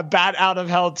 "Bat Out of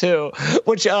Hell 2,"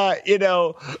 which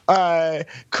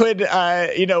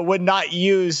would not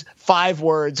use 5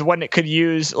 words when it could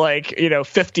use like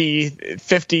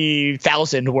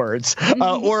 50,000 words,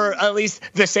 or at least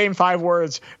the same 5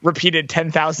 words repeated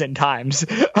 10,000 times.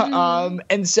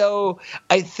 And so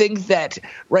I I think that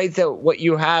that what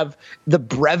you have, the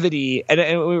brevity, and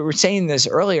we were saying this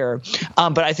earlier,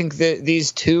 but I think that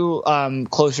these two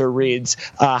closer reads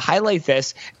highlight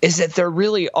this, is that there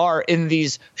really are, in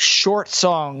these short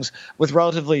songs with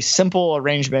relatively simple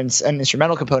arrangements and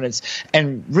instrumental components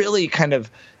and really kind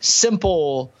of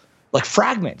simple like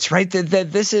fragments, right? That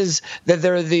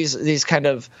there are these kind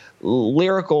of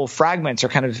lyrical fragments or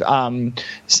kind of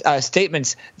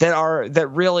statements that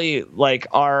really like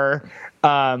are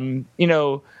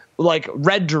like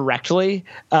read directly,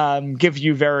 give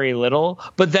you very little,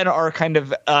 but then are kind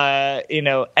of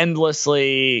can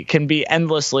be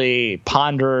endlessly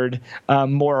pondered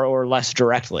more or less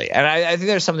directly. And I think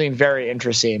there's something very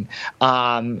interesting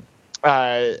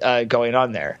going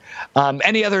on there.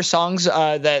 Any other songs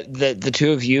that the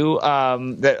two of you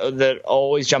that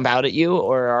always jump out at you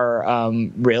or are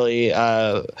really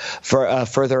for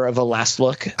further of a last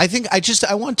look? I think I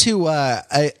want to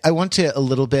a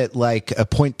little bit like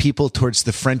point people towards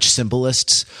the French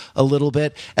symbolists a little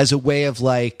bit as a way of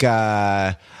like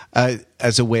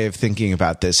as a way of thinking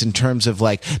about this in terms of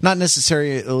like not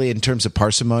necessarily in terms of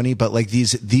parsimony, but like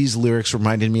these lyrics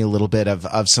reminded me a little bit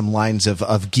of some lines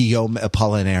of Guillaume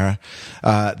Apollinaire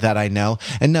that I know.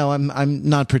 And no, I'm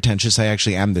not pretentious. I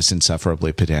actually am this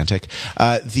insufferably pedantic.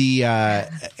 And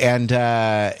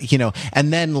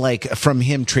then like from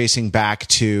him tracing back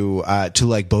to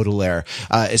like Baudelaire,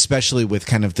 especially with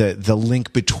kind of the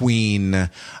link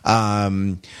between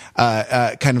kind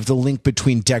of the link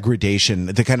between degradation,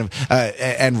 the kind of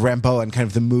and Rimbaud, and kind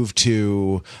of the move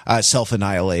to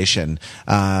self-annihilation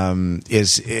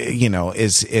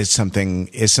is something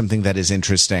that is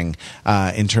interesting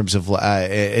in terms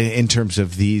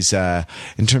of these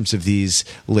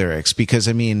lyrics, because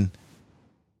I mean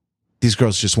these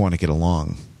girls just want to get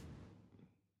along.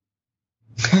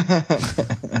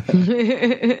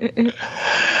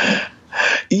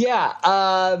 Yeah,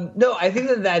 no, I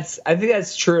think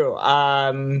that's true.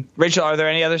 Rachel, are there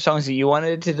any other songs that you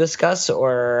wanted to discuss,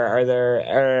 or are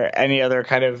there any other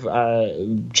kind of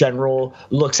general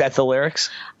looks at the lyrics?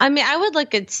 I mean, I would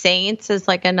look at Saints as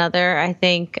like another, I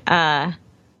think,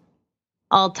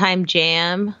 all-time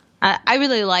jam. I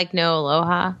really like No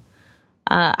Aloha.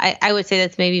 I would say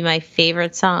that's maybe my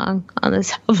favorite song on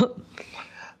this album.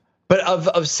 But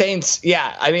of Saints,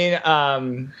 yeah, I mean,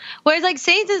 whereas like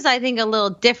Saints is, I think, a little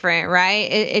different, right?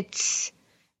 It's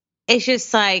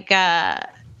just like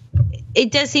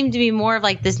it does seem to be more of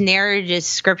like this narrative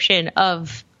description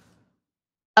of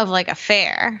like a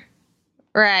fair,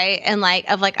 right? And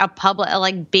like of like a public,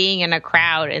 like being in a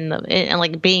crowd and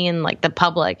like being in like the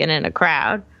public and in a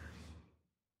crowd.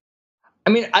 I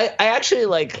mean, I actually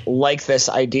like this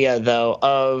idea though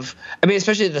of, I mean,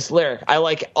 especially this lyric. I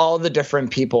like all the different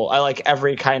people. I like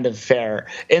every kind of fair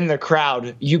in the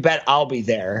crowd. You bet I'll be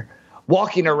there,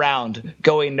 walking around,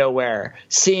 going nowhere,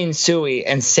 seeing Suey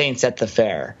and Saints at the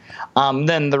fair.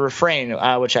 Then the refrain,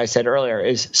 which I said earlier,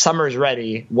 is summer's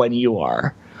ready when you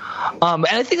are. And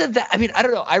I think that I mean, I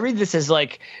don't know. I read this as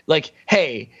like,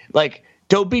 hey, like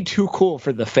don't be too cool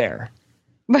for the fair.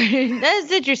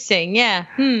 That's interesting. Yeah.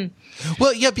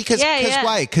 Well, yeah, because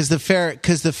why? Because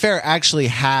the fair actually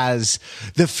has,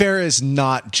 the fair is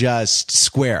not just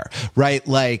square, right?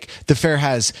 Like the fair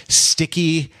has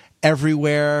sticky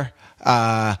everywhere,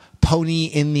 pony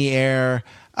in the air.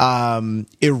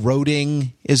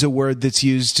 Eroding is a word that's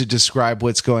used to describe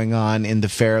what's going on in the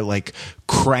fair, like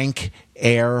crank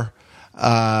air.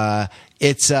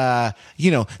 It's the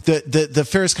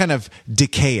fair is kind of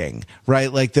decaying,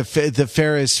 right? Like the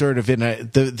fair is sort of in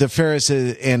the fair is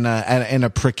in a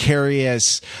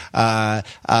precarious a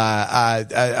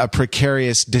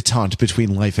precarious detente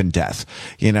between life and death,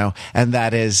 and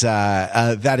that is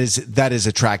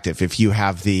attractive if you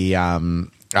have the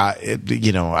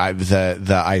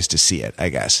the eyes to see it, I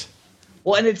guess.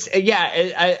 Well, and it's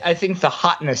I think the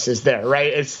hotness is there,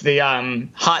 right? It's the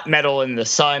hot metal in the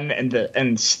sun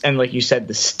and like you said,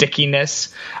 the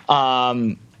stickiness,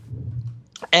 and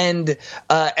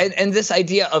this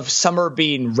idea of summer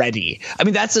being ready. I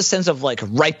mean, that's a sense of like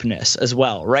ripeness as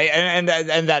well, right? And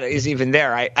that is even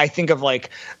there. I think of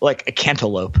like a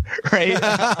cantaloupe, right?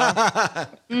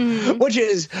 Which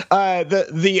is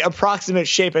the approximate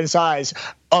shape and size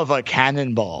of a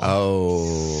cannonball.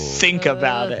 Think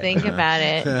about it.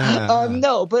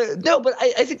 No, but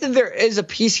I think that there is a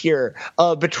piece here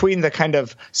between the kind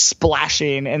of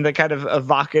splashing and the kind of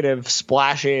evocative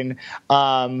splashing.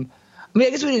 I mean,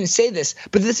 I guess we didn't say this,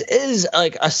 but this is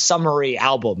like a summery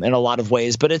album in a lot of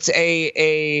ways. But it's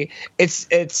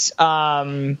it's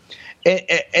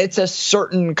a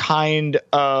certain kind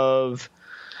of.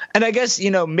 And I guess,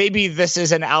 maybe this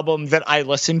is an album that I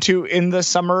listened to in the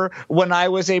summer when I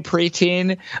was a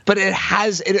preteen, but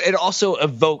it also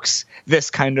evokes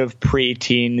this kind of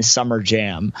preteen summer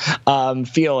jam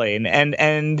feeling.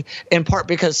 And in part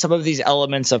because some of these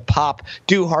elements of pop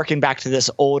do harken back to this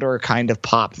older kind of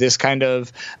pop, this kind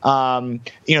of,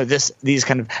 these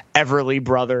kind of Everly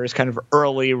Brothers, kind of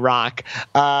early rock,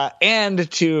 and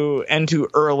to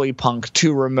early punk,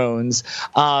 to Ramones,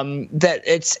 that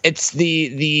it's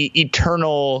the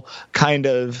eternal kind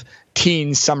of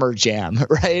teen summer jam,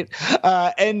 right?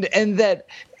 And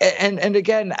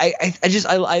again,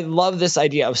 I love this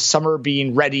idea of summer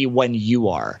being ready when you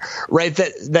are, right?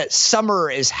 That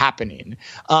summer is happening,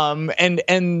 and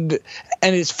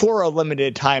it's for a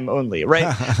limited time only,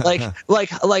 right?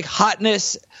 like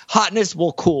hotness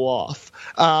will cool off,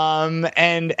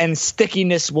 and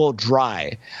stickiness will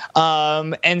dry,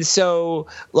 and so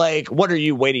like, what are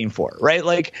you waiting for, right?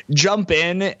 Like, jump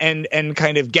in and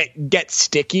kind of get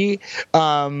sticky,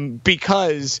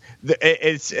 because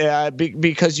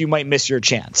because you might miss your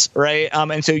chance, right?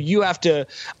 And so you have to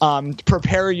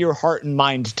prepare your heart and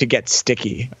mind to get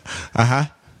sticky.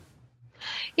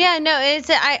 Yeah, no,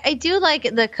 I do like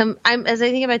as I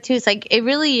think about it too, it's like, it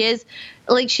really is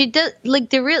like, she does like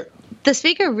the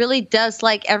speaker really does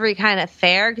like every kind of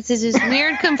fair, because there's this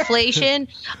weird conflation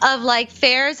of like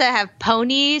fairs that have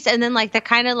ponies, and then like the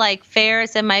kind of like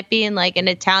fairs that might be in like an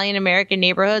Italian American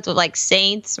neighborhoods with like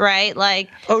saints, right?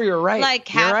 Like, oh, you're right, like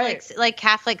Catholics, like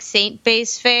Catholic saint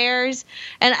based fairs,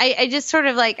 and I just sort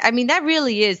of like, I mean, that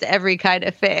really is every kind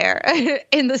of fair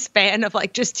in the span of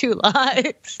like just 2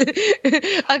 lives. A kind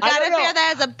of fair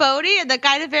that has a pony and the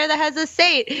kind of fair that has a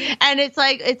saint, and it's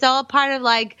like, it's all part of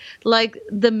like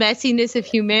the messiness of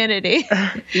humanity.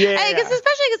 Yeah,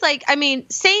 especially because like, I mean,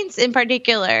 saints in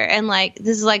particular, and like,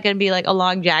 this is like going to be like a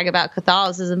long jag about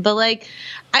Catholicism, but like,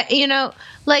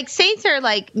 like saints are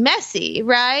like messy,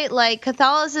 right? Like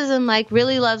Catholicism like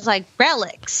really loves like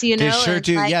relics, They sure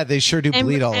do. Like, they sure do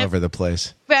bleed all over the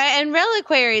place. Right, and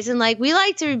reliquaries, and like, we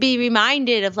like to be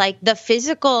reminded of like the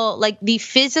physical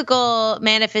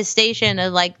manifestation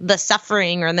of like the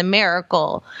suffering or the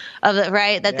miracle of it,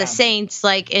 right? That the saints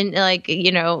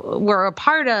were a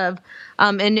part of,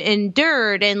 and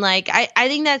endured, and like, I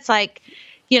think that's like,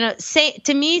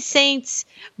 to me, saints,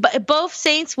 but both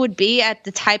saints would be at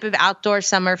the type of outdoor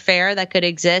summer fair that could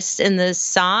exist in this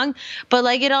song. But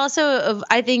like, it also,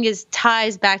 I think,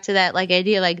 ties back to that like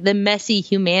idea, like the messy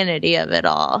humanity of it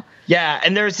all. Yeah,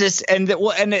 and there's this, and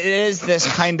it is this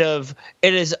kind of,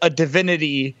 it is a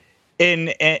divinity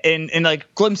in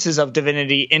like glimpses of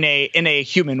divinity in a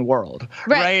human world,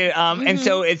 right? And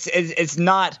so it's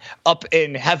not up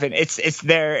in heaven, it's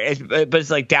there, but it's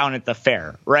like down at the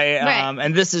fair, right?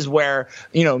 And this is where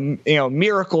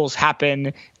miracles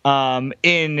happen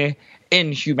in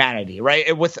humanity,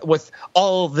 right? With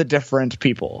all the different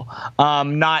people,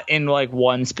 not in like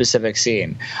one specific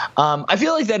scene. I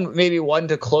feel like then maybe one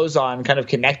to close on, kind of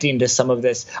connecting to some of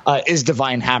this, is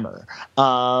Divine Hammer,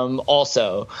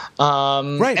 also.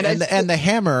 Right, and the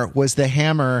hammer was the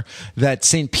hammer that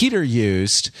St. Peter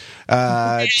used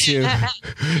to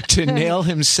nail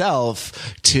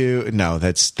himself to. No,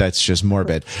 that's just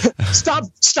morbid.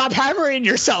 Stop hammering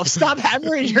yourself. Stop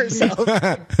hammering yourself.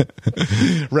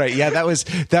 Right. Yeah,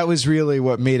 that was really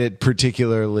what made it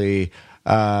particularly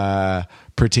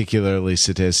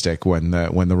sadistic when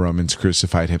the Romans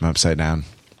crucified him upside down.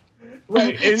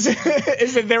 Right, is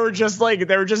that they were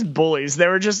just bullies. They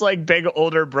were just like big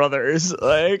older brothers.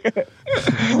 Like,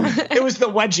 it was the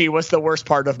wedgie was the worst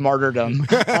part of martyrdom.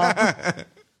 Well,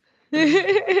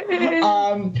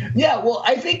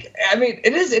 I mean,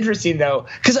 it is interesting though,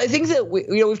 because I think that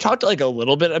we've talked like a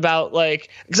little bit about like,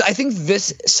 because I think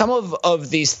some of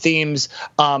these themes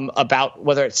about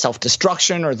whether it's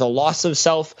self-destruction or the loss of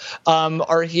self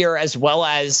are here, as well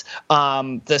as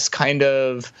this kind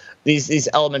of these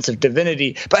elements of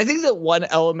divinity. But I think that one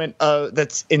element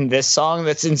that's in this song,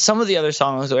 that's in some of the other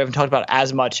songs that we haven't talked about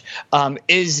as much,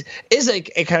 is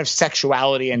like a kind of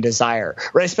sexuality and desire,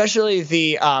 right? Especially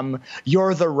the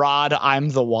 "You're the rod, I'm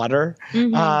the water,"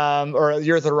 or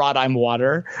 "You're the rod, I'm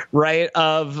water," right?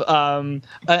 And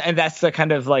that's the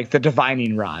kind of like the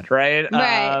divining rod, right?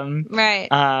 Right.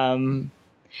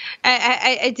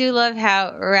 I do love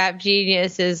how Rap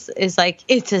Genius is like,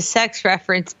 it's a sex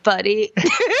reference, buddy.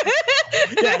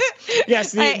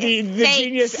 Yes. The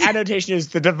genius annotation is: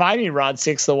 the divining rod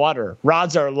seeks the water.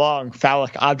 Rods are long,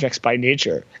 phallic objects by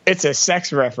nature. It's a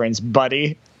sex reference,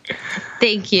 buddy.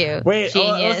 Thank you. Wait,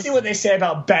 let's see what they say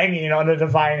about banging on a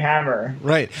divine hammer.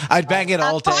 Right, I'd bang it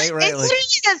all day. Right, it literally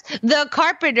says the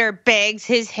carpenter bangs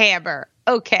his hammer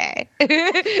okay.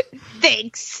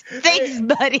 Thanks,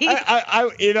 buddy.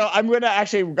 I'm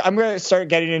gonna start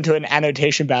getting into an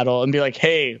annotation battle and be like,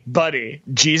 hey, buddy,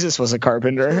 Jesus was a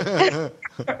carpenter.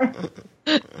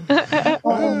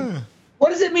 What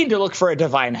does it mean to look for a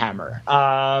divine hammer,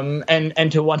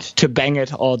 and to want to bang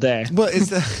it all day? Well,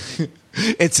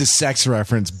 it's a sex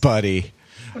reference, buddy.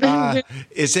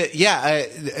 Is it? Yeah.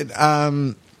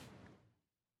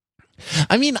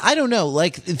 I mean, I don't know.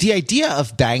 Like the idea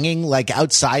of banging, like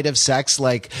outside of sex,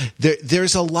 like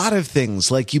there's a lot of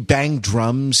things. Like you bang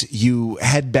drums, you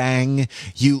headbang,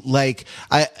 you like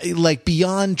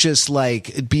beyond just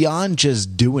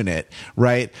doing it,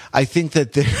 right? I think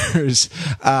that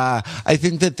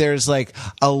there's like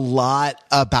a lot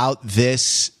about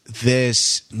this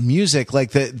music,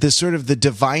 like the sort of the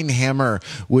divine hammer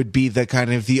would be the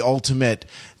kind of the ultimate,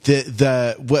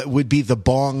 what would be the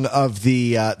bong of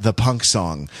the punk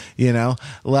song, you know,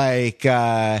 like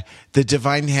the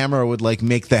divine hammer would like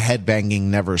make the headbanging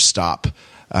never stop.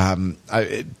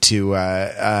 To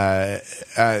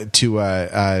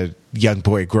a young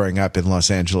boy growing up in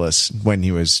Los Angeles when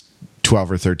he was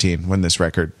 12 or 13 when this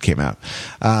record came out.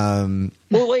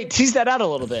 Well, wait, tease that out a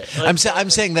little bit. I'm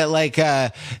saying that like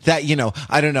that, you know,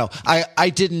 I don't know. I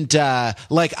didn't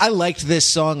like, I liked this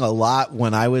song a lot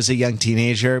when I was a young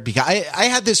teenager because I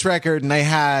had this record and I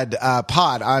had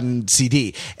Pod on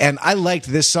CD, and I liked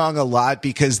this song a lot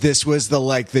because this was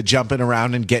the jumping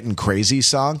around and getting crazy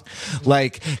song,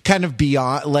 like kind of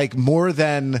beyond, like more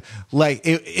than like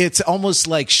it's almost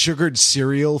like sugared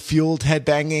cereal fueled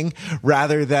headbanging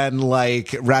rather than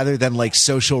like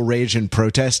social rage and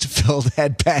protest filled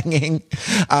headbanging.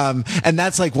 And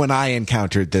that's like when I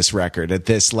encountered this record at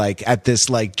this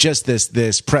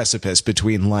precipice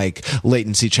between like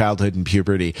latency, childhood, and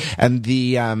puberty. And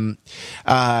the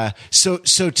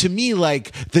so to me,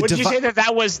 like the would you say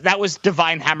that was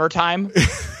divine hammer time?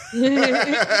 Yeah,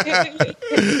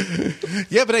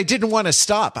 but I didn't want to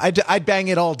stop. I'd bang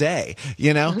it all day,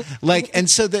 you know, like, and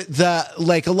so the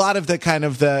like a lot of the kind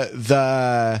of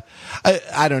I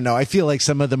don't know. I feel like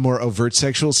some of the more overt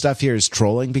sexual stuff here is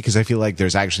trolling because I feel like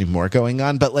there's actually more going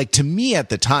on. But like to me at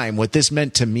the time, what this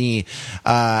meant to me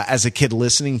as a kid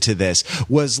listening to this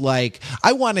was like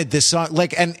I wanted this song,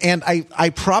 like, and I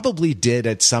probably did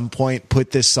at some point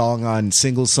put this song on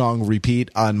single song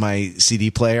repeat on my CD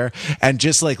player and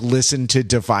just like listen to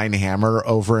Divine Hammer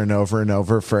over and over and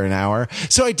over for an hour.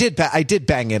 So I did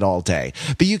bang it all day.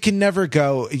 But you can never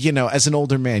go, you know, as an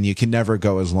older man, you can never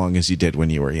go as long as you did when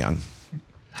you were young.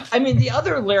 I mean, the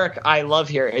other lyric I love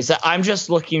here is that I'm just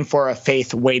looking for a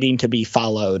faith waiting to be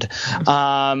followed.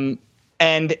 And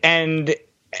then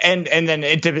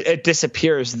it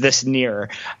disappears this near.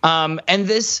 And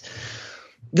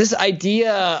this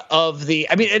idea of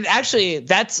I mean, and actually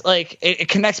that's like, it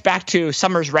connects back to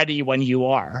Summer's Ready When You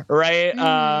Are, right?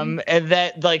 And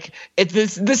that like,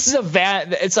 this is a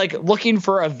van, it's like looking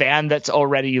for a van that's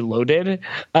already loaded,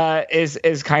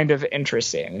 is kind of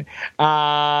interesting.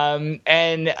 And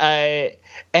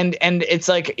it's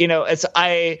like, you know, it's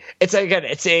again,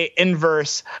 it's a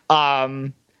inverse,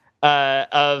 it's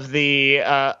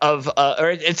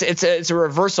a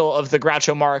reversal of the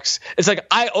Groucho Marx. It's like,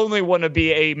 I only want to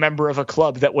be a member of a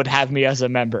club that would have me as a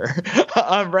member.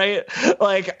 Right?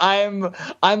 Like I'm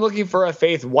looking for a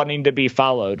faith wanting to be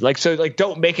followed. Like, so like,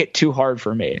 don't make it too hard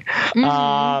for me.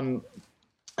 Mm-hmm.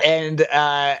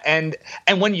 And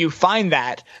when you find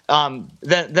that,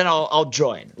 then I'll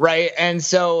join, right? And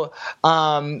so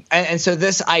so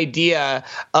this idea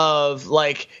of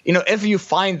like, you know, if you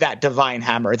find that divine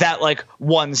hammer, that like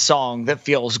one song that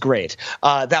feels great,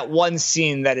 that one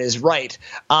scene that is right,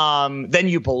 then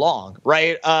you belong,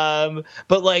 right?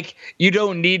 But like, you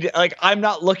don't need, like, I'm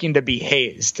not looking to be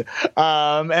hazed,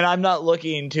 and I'm not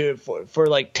looking for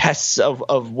like tests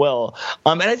of will,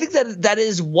 and I think that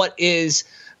is what is.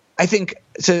 I think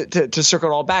to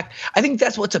circle it all back, I think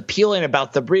that's what's appealing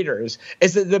about the Breeders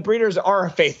is that the Breeders are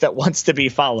a faith that wants to be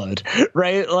followed,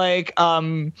 right? Like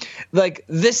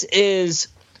this is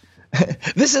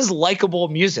likable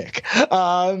music,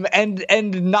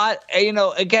 and not, you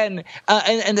know, again,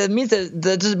 and it means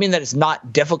that doesn't mean that it's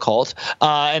not difficult,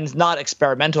 and it's not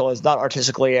experimental, it's not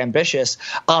artistically ambitious,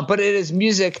 but it is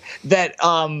music that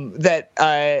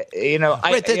you know,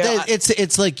 right,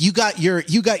 it's like you got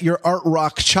your art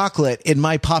rock chocolate in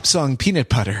my pop song peanut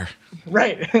butter,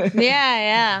 right?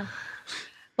 Yeah.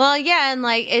 Well, yeah, and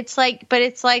like it's like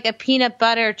a peanut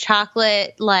butter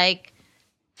chocolate like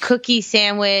cookie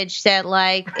sandwich that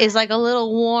like is like a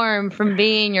little warm from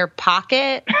being in your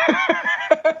pocket.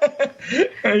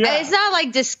 It's not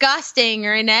like disgusting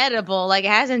or inedible. Like,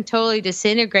 it hasn't totally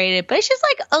disintegrated, but it's just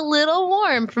like a little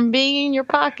warm from being in your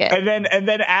pocket. And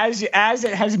then as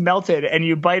it has melted and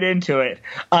you bite into it,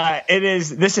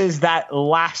 this is that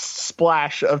last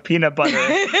splash of peanut butter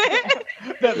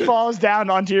that falls down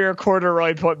onto your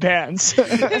corduroy pants.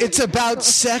 It's about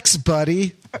sex,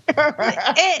 buddy. Wait,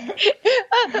 I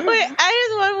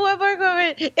just want one more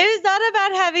comment. It is not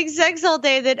about having sex all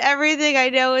day. That everything I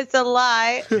know is a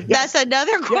lie. Yes. That's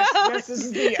another quote. Yes, this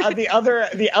is the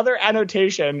other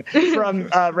annotation from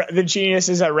the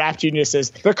geniuses at Rap Geniuses.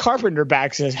 The carpenter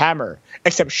backs his hammer,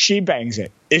 except she bangs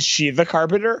it. Is she the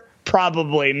carpenter?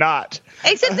 Probably not.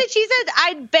 Except that she said,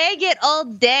 I'd bang it all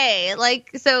day. Like,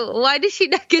 so why does she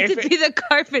not get to be the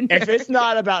carpenter? If it's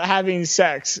not about having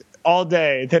sex all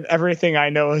day, then everything I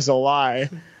know is a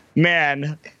lie.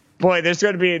 Man, boy, there's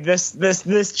going to be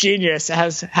this genius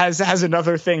has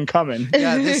another thing coming.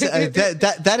 Yeah,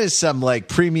 that is some like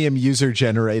premium user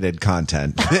generated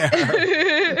content there.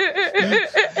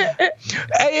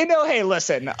 Hey,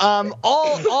 listen.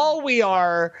 All we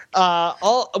are,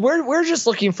 we're just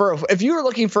looking for. If you were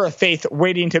looking for a faith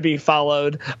waiting to be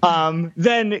followed,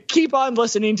 then keep on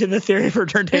listening to the Theory for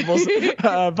Turntables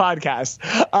podcast,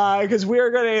 because we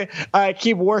are going to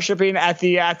keep worshiping at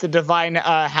the divine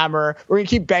hammer. We're going to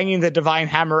keep banging the divine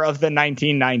hammer of the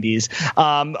 1990s,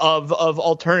 of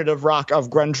alternative rock, of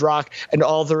grunge rock, and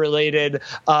all the related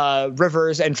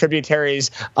rivers and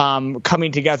tributaries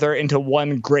coming together into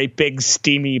one great big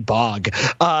steamy bog.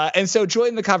 And so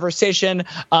join the conversation.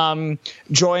 We're on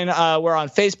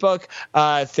Facebook,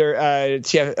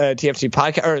 TFT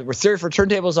podcast, or we're Theory for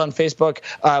Turntables on Facebook.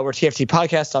 We're TFT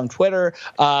podcast on Twitter.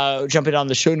 Jump in on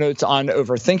the show notes on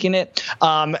Overthinking It.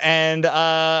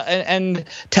 And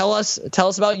tell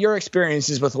us about your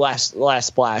experiences with Last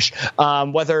Splash,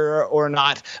 whether or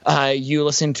not you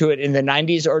listened to it in the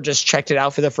 90s or just checked it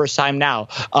out for the first time now.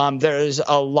 There's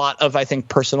a lot of, I think,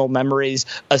 personal memories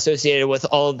associated with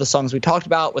all of the songs we talked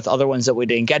about, with other ones that we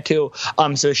didn't get to.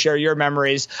 So share your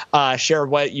memories, share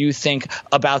what you think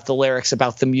about the lyrics,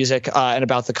 about the music, and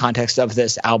about the context of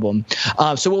this album.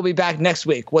 So we'll be back next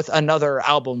week with another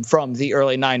album from the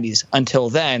early 90s. Until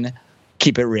then,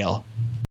 keep it real.